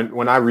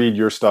 when I read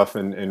your stuff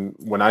and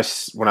when I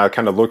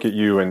kind of look at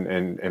you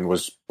and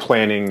was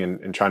planning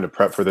and trying to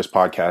prep for this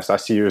podcast, I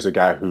see you as a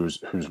guy who's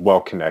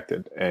well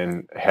connected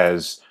and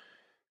has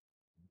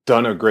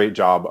done a great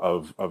job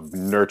of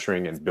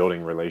nurturing and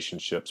building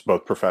relationships,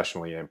 both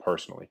professionally and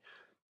personally.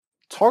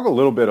 Talk a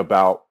little bit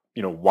about,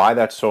 why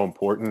that's so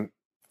important,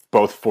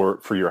 both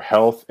for your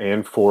health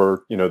and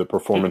for, the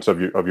performance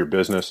of your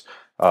business,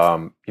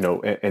 and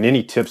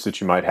any tips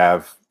that you might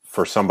have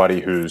for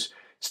somebody who's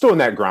still in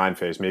that grind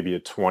phase, maybe a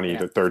 20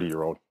 to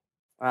 30-year-old.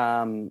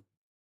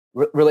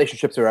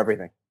 Relationships are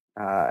everything.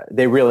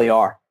 They really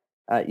are.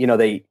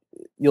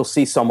 You'll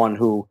see someone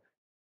who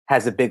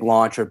has a big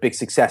launch or a big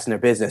success in their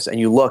business, and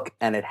you look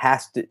and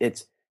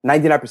it's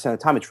 99% of the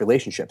time it's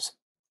relationships.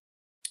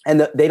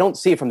 And they don't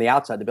see it from the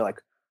outside. They'll be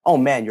like, "Oh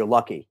man, you're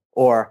lucky."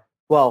 Or,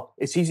 "Well,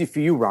 it's easy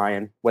for you,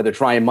 Ryan," whether it's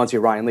Ryan Muncie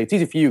or Ryan Lee, it's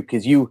easy for you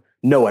because you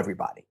know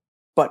everybody.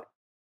 But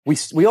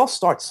we all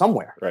start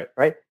somewhere,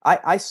 right?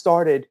 I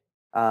started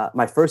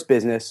my first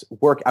business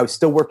I was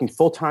still working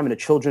full-time in a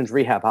children's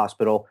rehab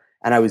hospital,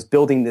 and I was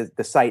building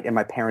the site in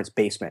my parents'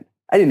 basement.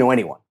 I didn't know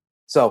anyone.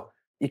 So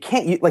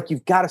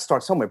you've got to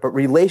start somewhere, but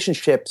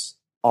relationships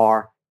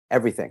are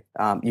everything.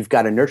 You've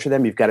got to nurture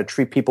them. You've got to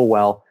treat people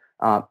well.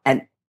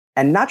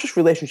 And not just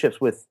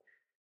relationships with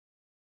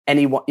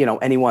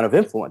anyone of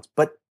influence,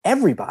 but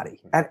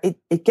everybody. And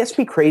it gets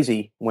me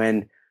crazy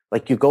when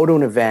like you go to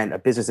an event, a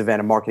business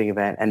event, a marketing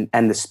event,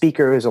 and the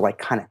speakers are like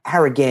kind of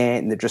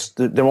arrogant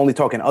and they're only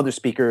talking to other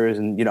speakers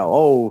and,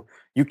 "Oh,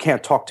 you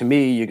can't talk to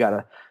me. You got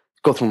to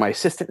go through my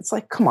assistant." It's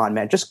like, come on,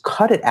 man, just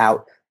cut it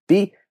out.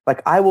 Be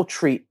like, I will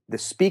treat the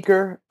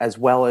speaker as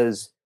well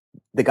as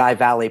the guy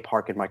valet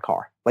parking my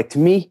car. Like to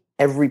me,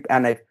 I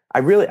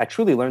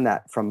truly learned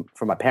that from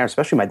my parents,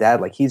 especially my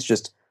dad. Like he's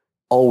just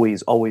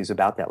always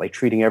about that, like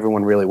treating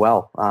everyone really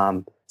well.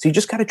 So you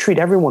just got to treat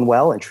everyone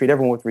well and treat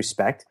everyone with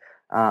respect,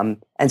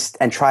 and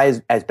try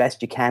as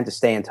best you can to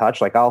stay in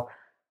touch. Like I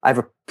have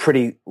a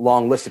pretty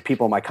long list of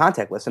people on my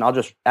contact list, and I'll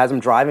just, as I'm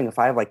driving, if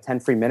I have like 10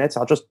 free minutes,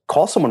 I'll just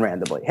call someone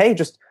randomly. Hey,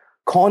 just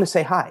calling to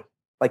say hi.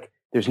 Like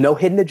there's no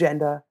hidden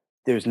agenda.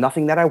 There's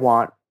nothing that I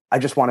want. I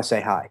just want to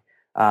say hi.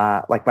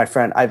 Like my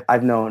friend,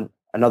 I've known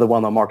another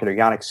well-known marketer,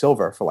 Yannick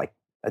Silver, for like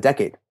a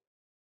decade,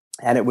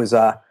 and it was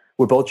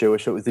we're both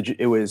Jewish. So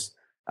it was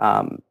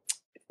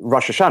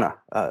Rosh Hashanah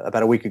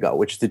about a week ago,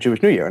 which is the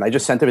Jewish New Year, and I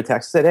just sent him a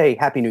text and said, "Hey,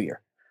 Happy New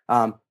Year."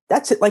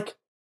 That's it. Like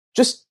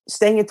just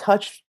staying in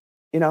touch,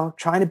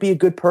 trying to be a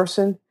good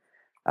person.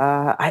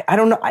 I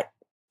don't know.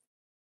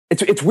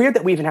 It's weird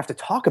that we even have to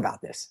talk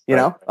about this,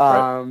 Right.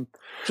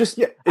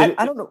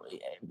 I don't know.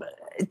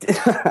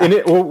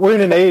 We're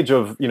in an age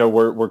of,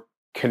 where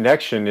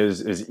connection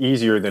is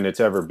easier than it's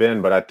ever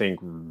been, but I think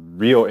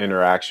real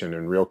interaction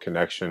and real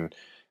connection,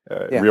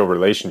 real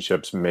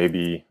relationships may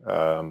be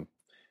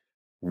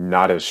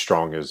not as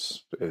strong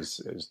as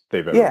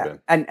they've ever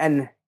been.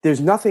 And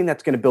there's nothing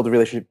that's going to build a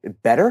relationship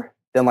better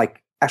than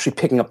like actually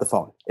picking up the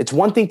phone. It's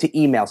one thing to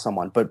email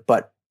someone,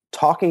 but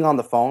talking on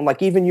the phone,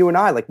 like even you and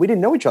I, like we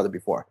didn't know each other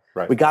before.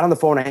 Right. We got on the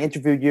phone, I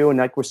interviewed you, and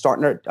like we're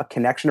starting a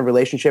connection, a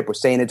relationship. We're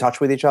staying in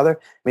touch with each other.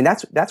 I mean,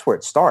 that's where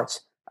it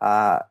starts.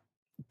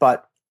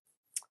 But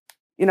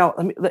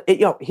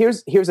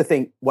here's the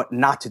thing: what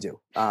not to do.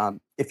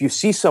 If you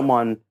see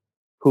someone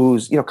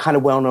who's kind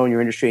of well known in your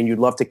industry and you'd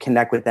love to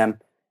connect with them,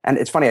 and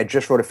it's funny, I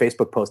just wrote a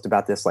Facebook post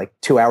about this like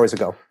 2 hours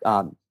ago.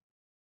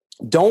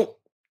 Don't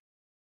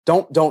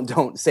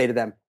say to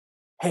them,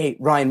 "Hey,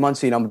 Ryan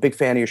Muncie, I'm a big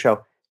fan of your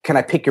show. Can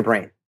I pick your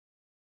brain?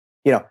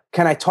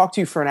 Can I talk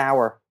to you for an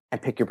hour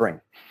and pick your brain?"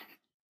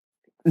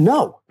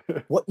 No.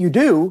 What you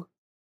do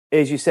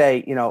is you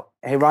say,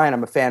 "Hey, Ryan,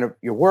 I'm a fan of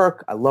your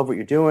work. I love what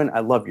you're doing. I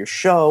love your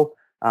show.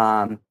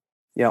 I'd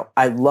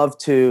love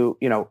to,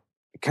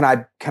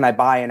 can I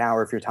buy an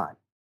hour of your time?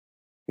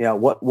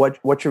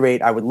 What's your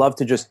rate? I would love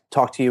to just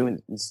talk to you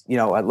and,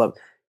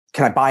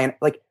 can I buy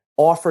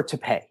offer to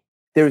pay."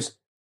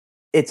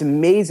 It's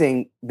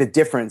amazing the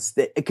difference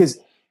because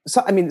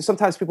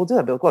sometimes people do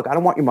that. They're like, "Look, I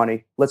don't want your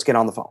money. Let's get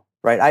on the phone."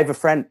 Right. I have a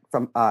friend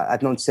from,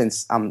 I've known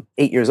since I'm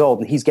 8 years old,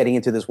 and he's getting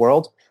into this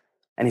world.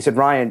 And he said,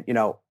 "Ryan,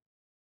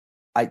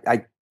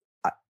 I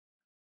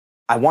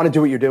want to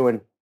do what you're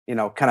doing.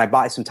 Can I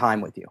buy some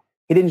time with you?"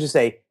 He didn't just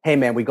say, "Hey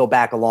man, we go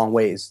back a long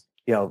ways.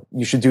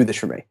 You should do this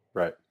for me."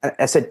 Right.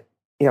 I said,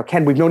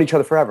 "Ken, we've known each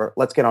other forever.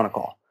 Let's get on a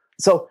call."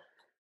 So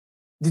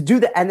to do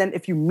that. And then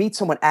if you meet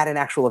someone at an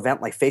actual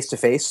event, like face to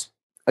face,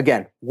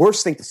 again,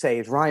 worst thing to say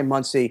is, "Ryan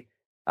Muncie,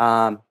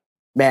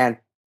 man,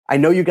 I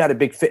know you got a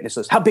big fitness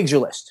list. How big's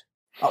your list?"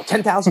 "Oh,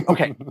 10,000.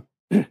 Okay.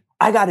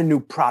 I got a new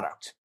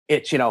product.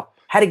 It's,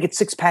 how to get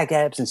 6-pack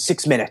abs in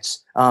 6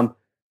 minutes.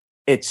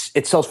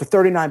 It sells for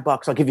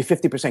 $39. I'll give you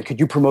 50%. Could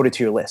you promote it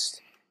to your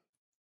list?"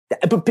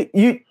 But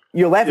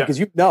you're laughing because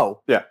you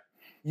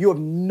have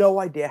no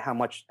idea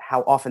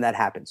how often that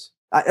happens.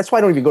 That's why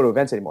I don't even go to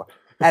events anymore.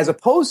 As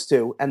opposed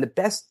to, and the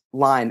best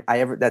line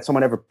that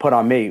someone ever put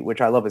on me,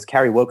 which I love, is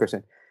Carrie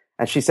Wilkerson.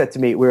 And she said to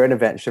me, we were at an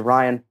event, she said,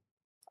 "Ryan,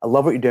 I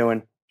love what you're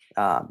doing.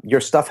 Your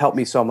stuff helped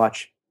me so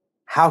much.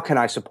 How can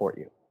I support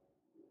you?"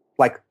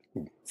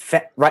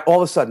 Right,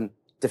 all of a sudden,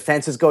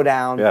 defenses go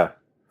down. Yeah.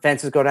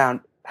 Fences go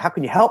down. "How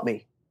can you help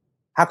me?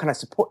 How can I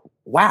support?"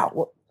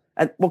 Wow.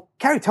 Well,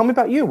 Carrie, tell me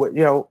about you.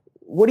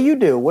 What do you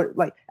do?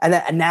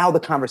 And now the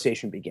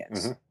conversation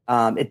begins.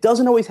 Mm-hmm. It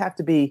doesn't always have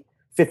to be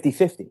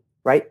 50-50,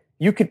 right?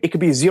 It could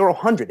be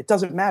 0-100. It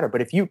doesn't matter.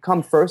 But if you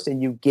come first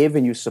and you give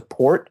and you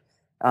support,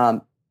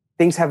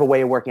 things have a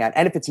way of working out.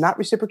 And if it's not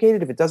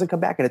reciprocated, if it doesn't come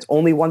back and it's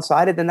only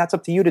one-sided, then that's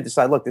up to you to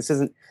decide, look, this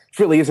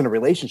really isn't a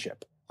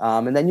relationship.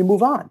 And then you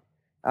move on.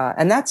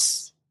 And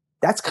that's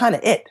kind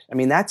of it. I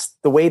mean, that's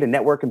the way to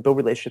network and build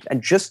relationships,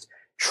 and just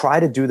try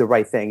to do the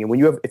right thing.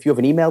 And if you have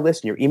an email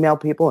list and you're email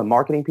people and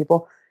marketing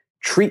people,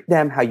 treat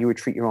them how you would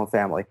treat your own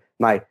family.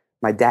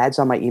 My dad's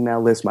on my email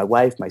list, my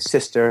wife, my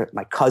sister,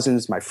 my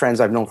cousins, my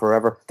friends I've known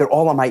forever. They're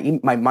all on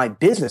my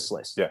business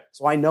list. Yeah.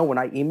 So I know when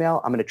I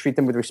email, I'm going to treat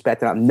them with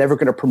respect, and I'm never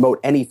going to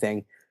promote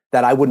anything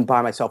that I wouldn't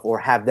buy myself or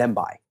have them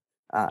buy.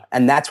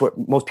 And that's what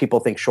most people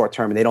think short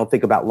term, and they don't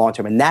think about long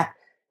term. And that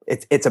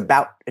it's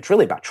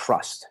really about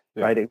trust.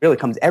 Yeah. Right.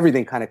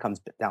 Everything kind of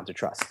comes down to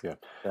trust. Yeah.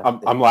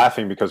 I'm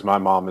laughing because my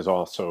mom is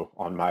also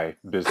on my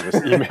business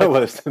email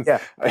list.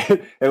 Yeah.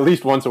 At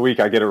least once a week,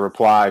 I get a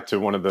reply to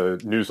one of the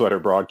newsletter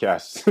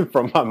broadcasts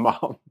from my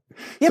mom.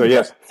 Yeah. So,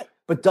 yes.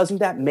 But doesn't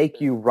that make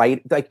you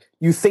write? Like,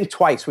 you think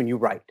twice when you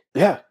write.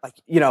 Yeah.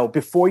 Like,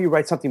 before you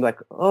write something, like,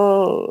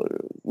 oh,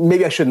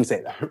 maybe I shouldn't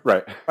say that.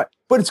 Right.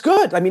 But it's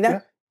good. I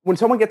mean, when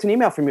someone gets an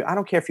email from you, I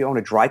don't care if you own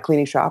a dry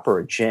cleaning shop or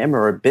a gym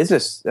or a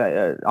business,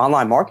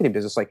 online marketing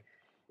business, like,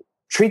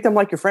 treat them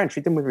like your friend.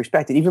 Treat them with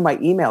respect. And even my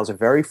emails are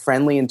very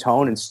friendly in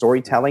tone and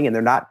storytelling, and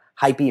they're not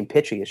hypey and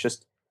pitchy. It's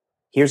just,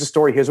 here's a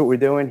story. Here's what we're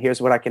doing.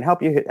 Here's what I can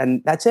help you.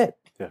 And that's it.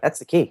 Yeah. That's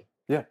the key.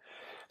 Yeah.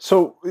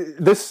 So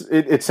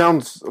it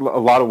sounds, a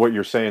lot of what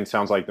you're saying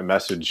sounds like the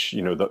message,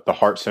 the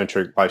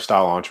heart-centric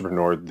lifestyle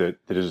entrepreneur that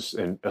is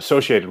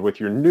associated with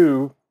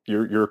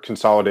your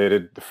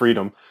consolidated, the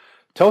Freedom.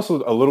 Tell us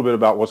a little bit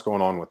about what's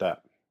going on with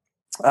that.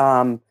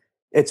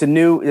 It's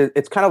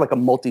kind of like a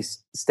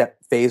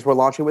multi-step phase we're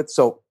launching with.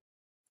 So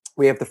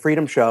we have the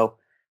Freedom Show,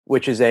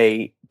 which is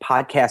a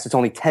podcast. It's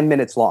only 10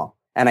 minutes long,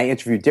 and I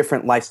interview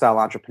different lifestyle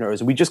entrepreneurs,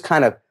 and we just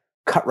kind of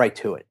cut right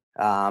to it.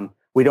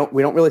 We don't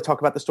really talk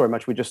about the story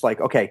much. We just like,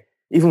 okay,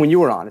 even when you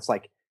were on, it's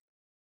like,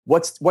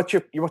 what's kind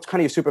of your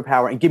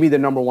superpower, and give me the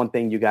number one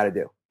thing you got to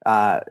do.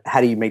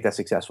 How do you make that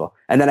successful?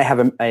 And then I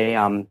have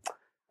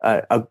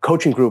a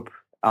coaching group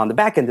on the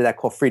back end of that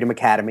called Freedom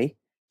Academy,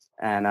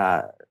 and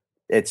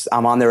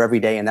I'm on there every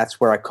day, and that's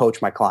where I coach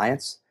my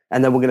clients.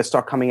 And then we're going to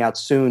start coming out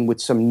soon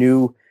with some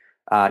new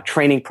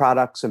training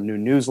products, some new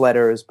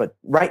newsletters. But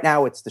right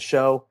now it's the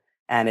show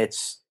and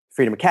it's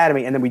Freedom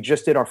Academy. And then we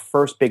just did our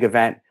first big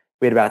event.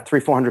 We had about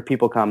 300-400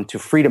 people come to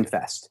Freedom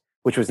Fest,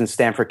 which was in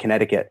Stamford,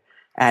 Connecticut.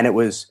 And it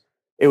was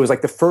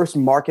like the first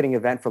marketing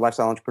event for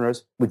lifestyle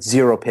entrepreneurs with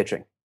zero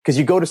pitching. Because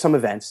you go to some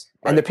events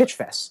and they're pitch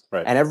fests.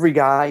 Right. And every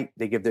guy,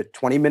 they give their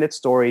 20-minute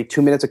story,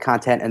 2 minutes of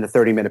content, and the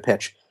 30-minute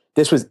pitch.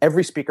 This was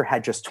every speaker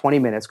had just 20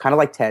 minutes, kind of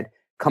like TED.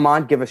 Come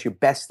on, give us your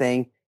best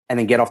thing, and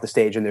then get off the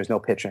stage, and there's no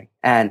pitching.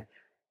 And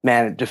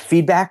man, the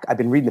feedback, I've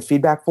been reading the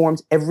feedback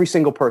forms. Every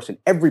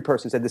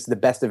person said this is the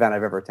best event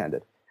I've ever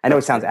attended. I know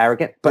it sounds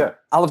arrogant,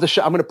 but I'll have to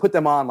show, I'm going to put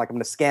them on, like I'm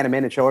going to scan them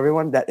in and show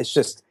everyone that it's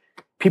just,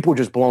 people were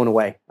just blown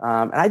away.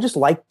 And I just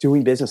like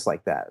doing business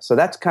like that. So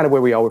that's kind of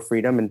where we are with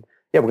Freedom. And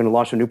yeah, we're going to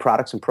launch some new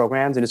products and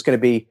programs, and it's going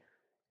to be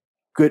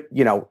good,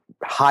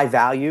 high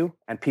value,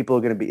 and people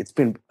are going to be,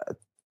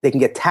 they can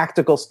get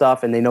tactical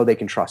stuff and they know they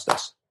can trust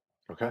us.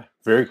 Okay.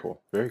 Very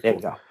cool. Very cool. There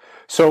you go.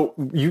 So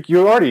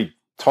you already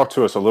talked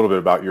to us a little bit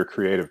about your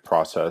creative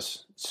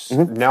process.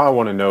 Mm-hmm. Now I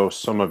want to know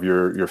some of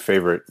your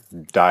favorite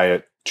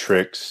diet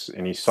tricks,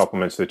 any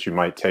supplements that you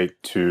might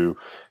take to,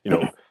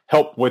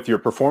 help with your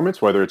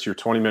performance, whether it's your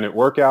 20-minute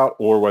workout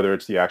or whether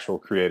it's the actual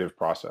creative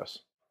process.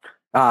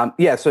 So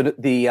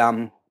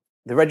the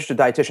registered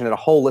dietitian had a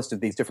whole list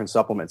of these different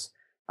supplements.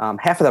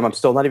 Half of them I'm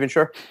still not even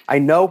sure. I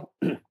know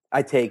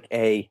I take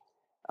a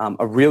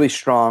really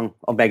strong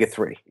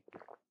omega-3,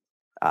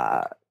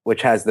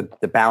 which has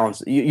the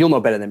balance. You'll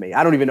know better than me.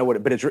 I don't even know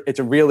what but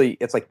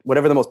it's like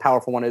whatever the most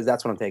powerful one is,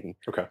 that's what I'm taking.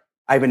 Okay.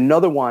 I have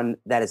another one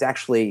that is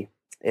actually,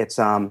 it's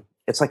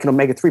like an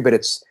omega-3, but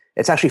it's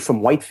actually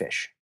from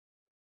whitefish,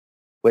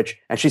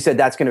 and she said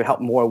that's going to help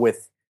more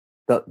with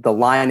the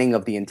lining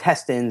of the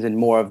intestines and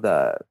more of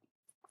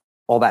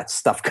all that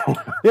stuff going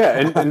on.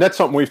 Yeah, and that's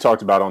something we've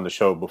talked about on the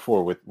show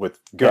before with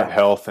gut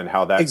health and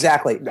how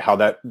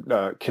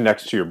that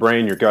connects to your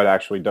brain. Your gut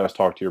actually does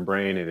talk to your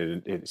brain,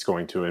 and it's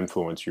going to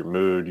influence your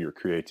mood, your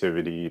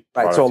creativity.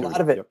 Right. So a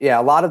lot of it,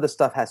 a lot of the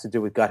stuff has to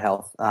do with gut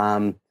health.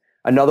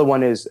 Another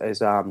one is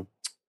the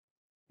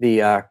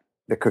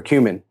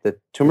curcumin, the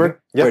turmeric,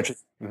 which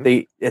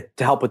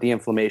to help with the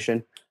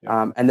inflammation.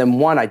 Yep. And then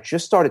one I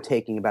just started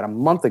taking about a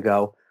month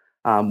ago,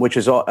 which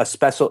is a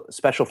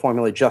special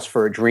formula just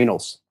for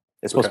adrenals.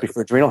 It's supposed to be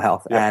for adrenal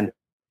health. Yeah. And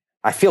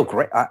I feel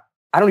great. I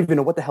don't even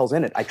know what the hell's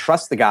in it. I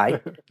trust the guy.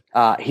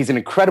 He's an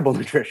incredible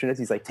nutritionist.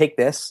 He's like, take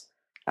this.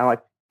 And I'm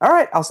like, all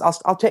right,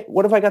 I'll take,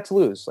 what have I got to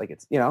lose? Like,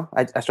 it's,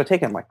 I start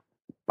taking it. I'm like,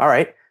 all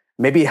right,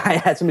 maybe I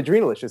had some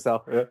adrenal issues.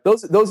 So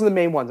those are the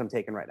main ones I'm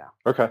taking right now.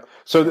 Okay.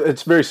 So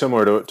it's very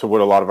similar to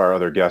what a lot of our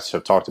other guests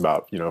have talked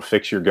about,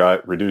 fix your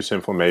gut, reduce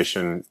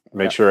inflammation,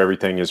 make sure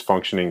everything is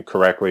functioning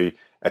correctly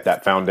at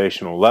that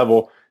foundational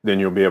level. Then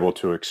you'll be able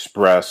to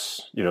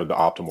express, the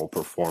optimal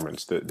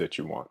performance that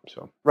you want.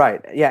 So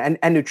right, yeah,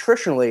 and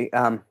nutritionally,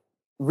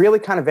 really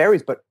kind of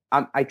varies. But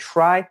I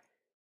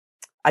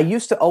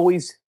used to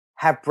always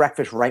have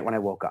breakfast right when I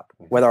woke up,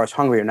 whether I was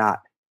hungry or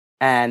not.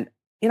 And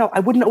I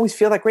wouldn't always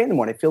feel that great in the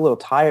morning. I feel a little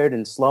tired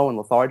and slow and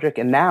lethargic.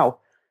 And now,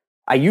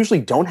 I usually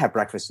don't have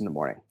breakfast in the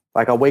morning.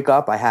 Like I'll wake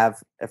up,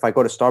 if I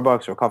go to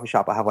Starbucks or a coffee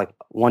shop, I have like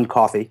one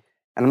coffee,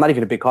 and I'm not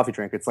even a big coffee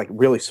drinker. It's like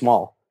really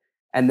small,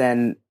 and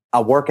then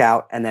I'll work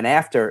out, and then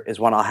after is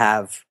when I'll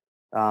have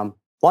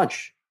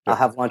lunch. I'll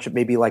have lunch at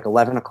maybe like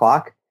 11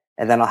 o'clock,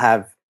 and then I'll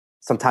have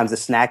sometimes a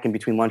snack in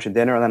between lunch and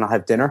dinner, and then I'll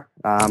have dinner.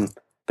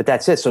 But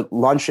that's it. So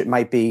lunch, it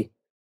might be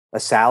a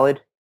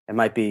salad. It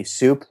might be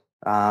soup.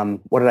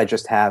 What did I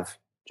just have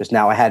just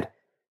now? I had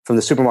from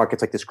the supermarket,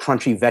 it's like this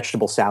crunchy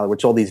vegetable salad,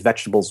 which all these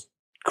vegetables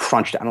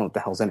crunched. I don't know what the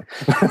hell's in it.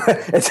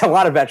 It's a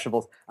lot of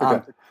vegetables.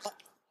 Okay.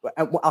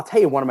 I'll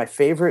tell you, one of my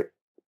favorite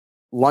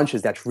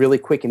lunches that's really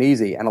quick and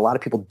easy, and a lot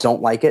of people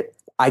don't like it.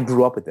 I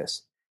grew up with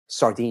this.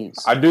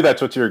 Sardines. I knew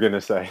that's what you were going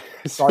to say.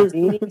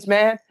 Sardines,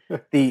 man.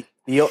 The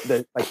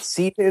like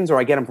sea-fins, or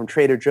I get them from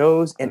Trader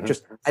Joe's, and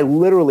I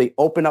literally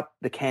open up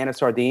the can of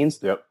sardines.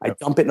 Yep. I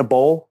dump it in a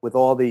bowl with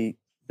all the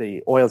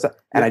oils,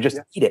 and I just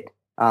eat it.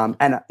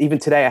 And even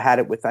today I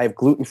have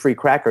gluten-free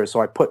crackers,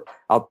 so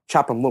I'll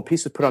chop them little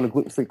pieces, put on a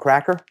gluten-free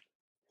cracker.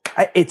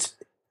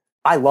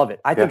 I love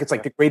it. I think it's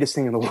like the greatest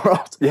thing in the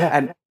world. Yeah.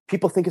 And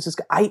people think it's just,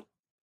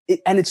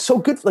 and it's so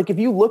good. Like if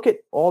you look at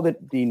all the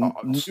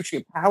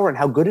nutrient power and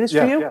how good it is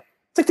for you,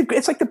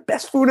 it's like the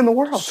best food in the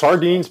world.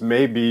 Sardines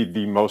may be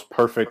the most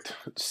perfect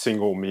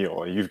single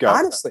meal. You've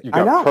got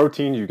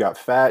protein, you've got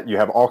fat, you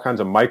have all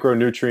kinds of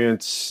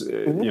micronutrients.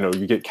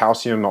 You get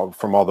calcium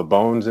from all the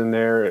bones in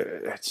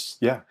there.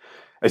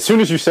 As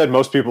soon as you said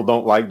most people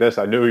don't like this,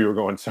 I knew you were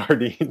going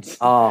sardines.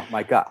 Oh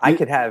my God. I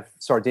could have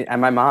sardines. And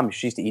my mom,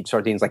 she used to eat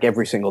sardines like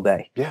every single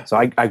day. Yeah. So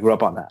I grew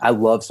up on that. I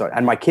love sardines.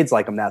 And my kids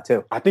like them now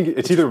too. I think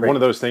it's either one of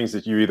those things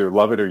that you either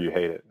love it or you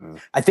hate it.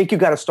 I think you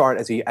got to start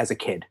as a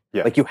kid.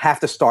 Yeah. Like you have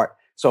to start.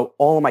 So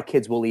all of my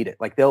kids will eat it.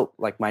 Like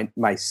my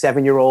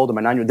 7-year-old and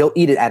my 9-year-old, they'll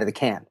eat it out of the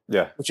can.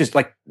 Yeah. Which is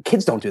like,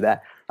 kids don't do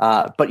that.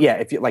 But yeah,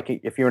 if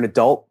you're an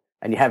adult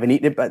and you haven't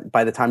eaten it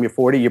by the time you're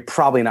 40, you're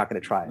probably not going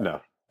to try it.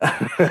 No.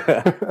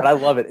 But I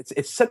love it.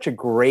 It's such a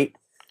great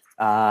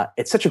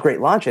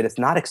lunch, and it's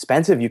not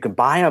expensive. You can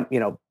buy them,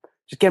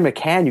 just get them in a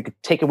can. You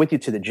could take it with you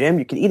to the gym.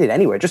 You can eat it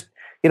anywhere. Just,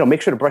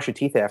 make sure to brush your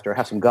teeth after,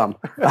 have some gum.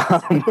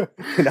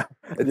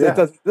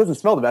 It doesn't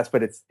smell the best,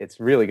 but it's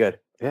really good.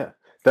 Yeah.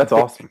 That's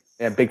awesome.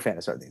 Yeah. Big fan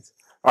of sardines.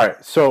 All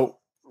right. So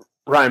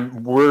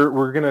Ryan,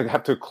 we're going to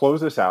have to close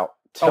this out.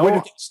 We're going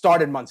to get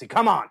started, Muncie.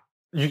 Come on.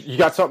 You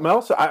got something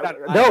else?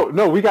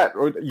 No, we got,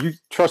 you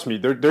trust me.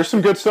 There's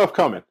some good stuff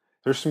coming.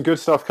 There's some good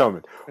stuff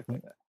coming.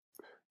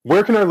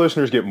 Where can our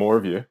listeners get more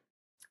of you?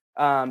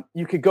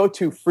 You could go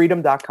to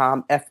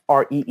freedom.com,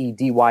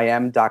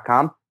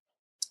 freedym.com.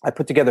 I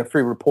put together a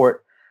free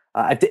report.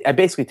 I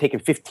basically taken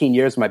 15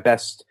 years of my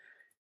best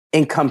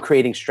income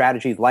creating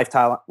strategies,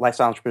 lifestyle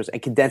entrepreneurs,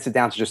 and condensed it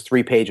down to just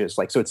 3 pages.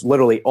 So it's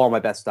literally all my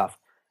best stuff.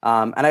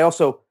 And I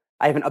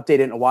haven't updated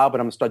it in a while, but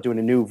I'm going to start doing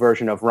a new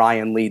version of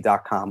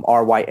ryanlee.com,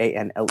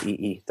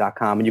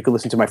 RYANLEE.com. And you can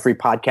listen to my free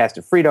podcast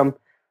at Freedom.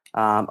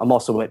 I'm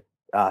also at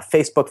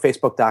Facebook,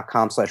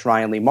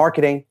 facebook.com/Ryan Lee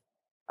Marketing.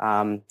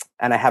 And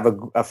I have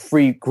a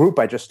free group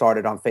I just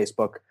started on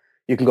Facebook.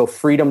 You can go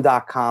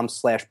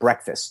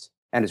freedom.com/breakfast.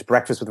 And it's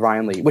Breakfast with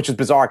Ryan Lee, which is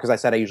bizarre because I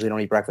said I usually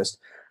don't eat breakfast.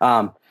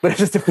 But it's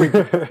just a free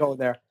group going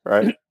there.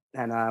 Right.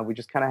 And we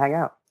just kind of hang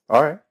out.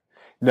 All right.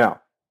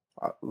 Now,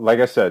 like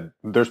I said,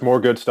 there's more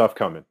good stuff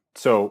coming.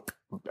 So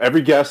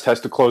every guest has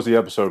to close the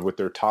episode with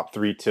their top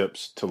 3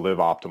 tips to live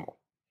optimal.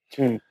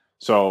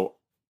 So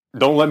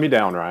don't let me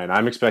down, Ryan.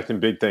 I'm expecting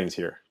big things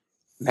here.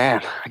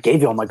 Man, I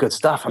gave you all my good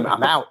stuff. I'm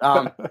out.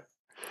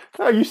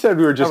 No, you said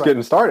we were just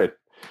getting started.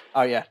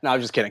 Oh, yeah. No, I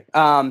was just kidding.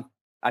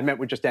 I meant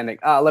we're just ending.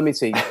 Let me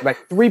see. My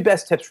 3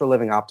 best tips for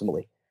living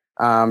optimally.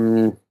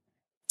 I'm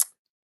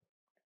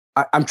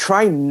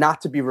trying not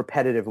to be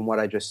repetitive in what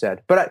I just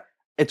said, but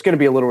it's going to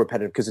be a little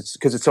repetitive because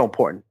it's so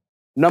important.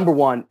 Number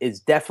 1 is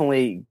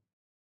definitely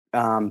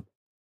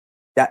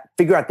that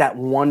figure out that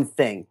one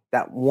thing,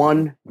 that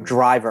one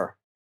driver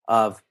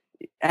of,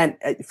 and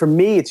for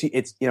me, it's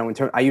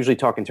I usually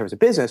talk in terms of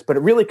business, but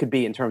it really could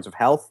be in terms of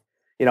health.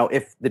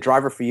 If the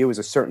driver for you is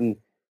a certain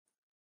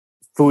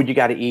food you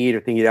got to eat or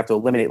thing you have to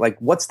eliminate,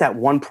 what's that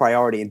one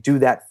priority, and do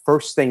that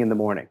first thing in the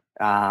morning.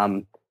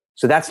 So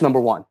that's number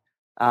 1.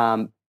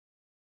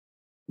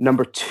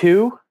 Number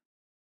 2,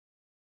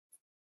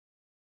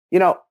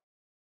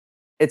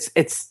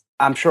 it's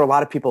I'm sure a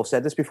lot of people have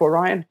said this before,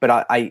 Ryan,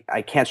 but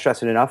I can't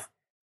stress it enough,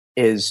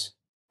 is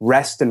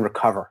rest and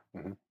recover.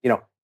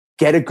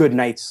 Get a good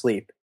night's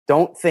sleep.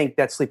 Don't think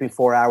that sleeping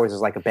 4 hours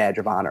is like a badge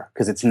of honor,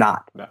 because it's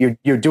not. No.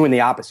 You're doing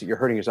the opposite. You're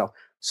hurting yourself.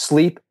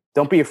 Sleep.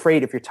 Don't be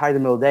afraid if you're tired in the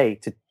middle of the day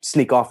to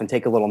sneak off and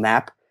take a little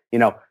nap.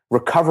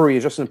 Recovery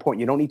is just as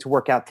important. You don't need to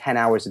work out 10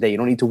 hours a day. You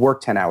don't need to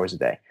work 10 hours a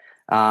day.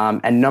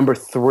 And number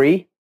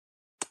 3,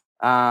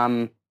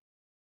 to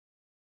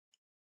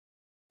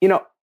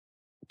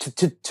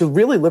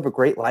really live a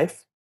great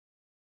life,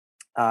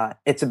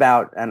 it's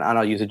about, and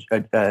I'll use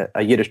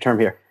a Yiddish term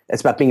here,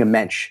 it's about being a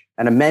mensch.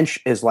 And a mensch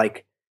is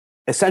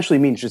essentially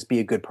means just be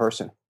a good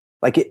person.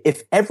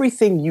 If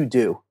everything you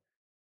do,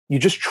 you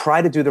just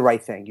try to do the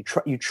right thing.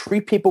 You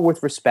treat people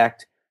with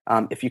respect.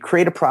 If you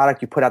create a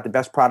product, you put out the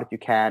best product you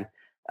can.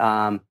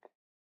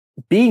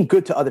 Being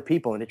good to other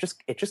people, and it just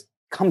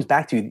comes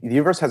back to you. The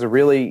universe has a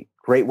really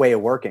great way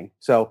of working.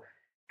 So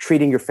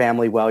treating your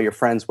family well, your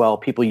friends well,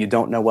 people you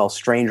don't know well,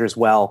 strangers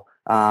well.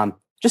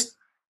 Just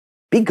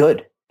be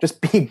good.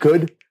 Just be a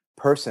good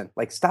person.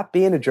 Stop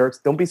being a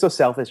jerk. Don't be so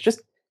selfish.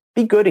 Just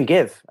be good and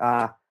give.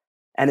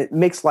 And it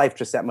makes life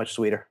just that much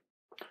sweeter.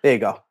 There you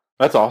go.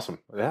 That's awesome.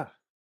 Yeah.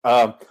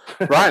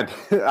 Ryan,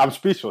 I'm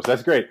speechless.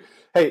 That's great.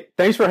 Hey,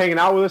 thanks for hanging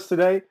out with us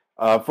today.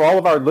 For all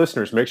of our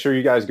listeners, make sure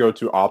you guys go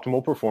to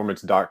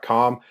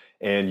optimalperformance.com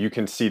and you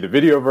can see the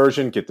video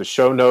version, get the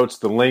show notes,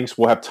 the links.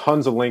 We'll have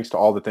tons of links to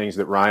all the things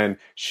that Ryan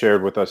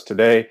shared with us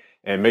today.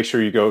 And make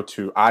sure you go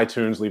to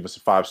iTunes, leave us a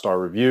 5-star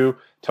review,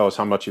 tell us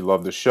how much you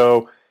love the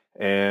show.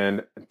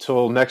 And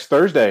until next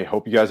Thursday,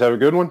 hope you guys have a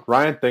good one.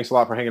 Ryan, thanks a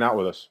lot for hanging out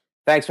with us.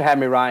 Thanks for having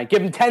me, Ryan.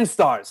 Give him 10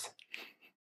 stars.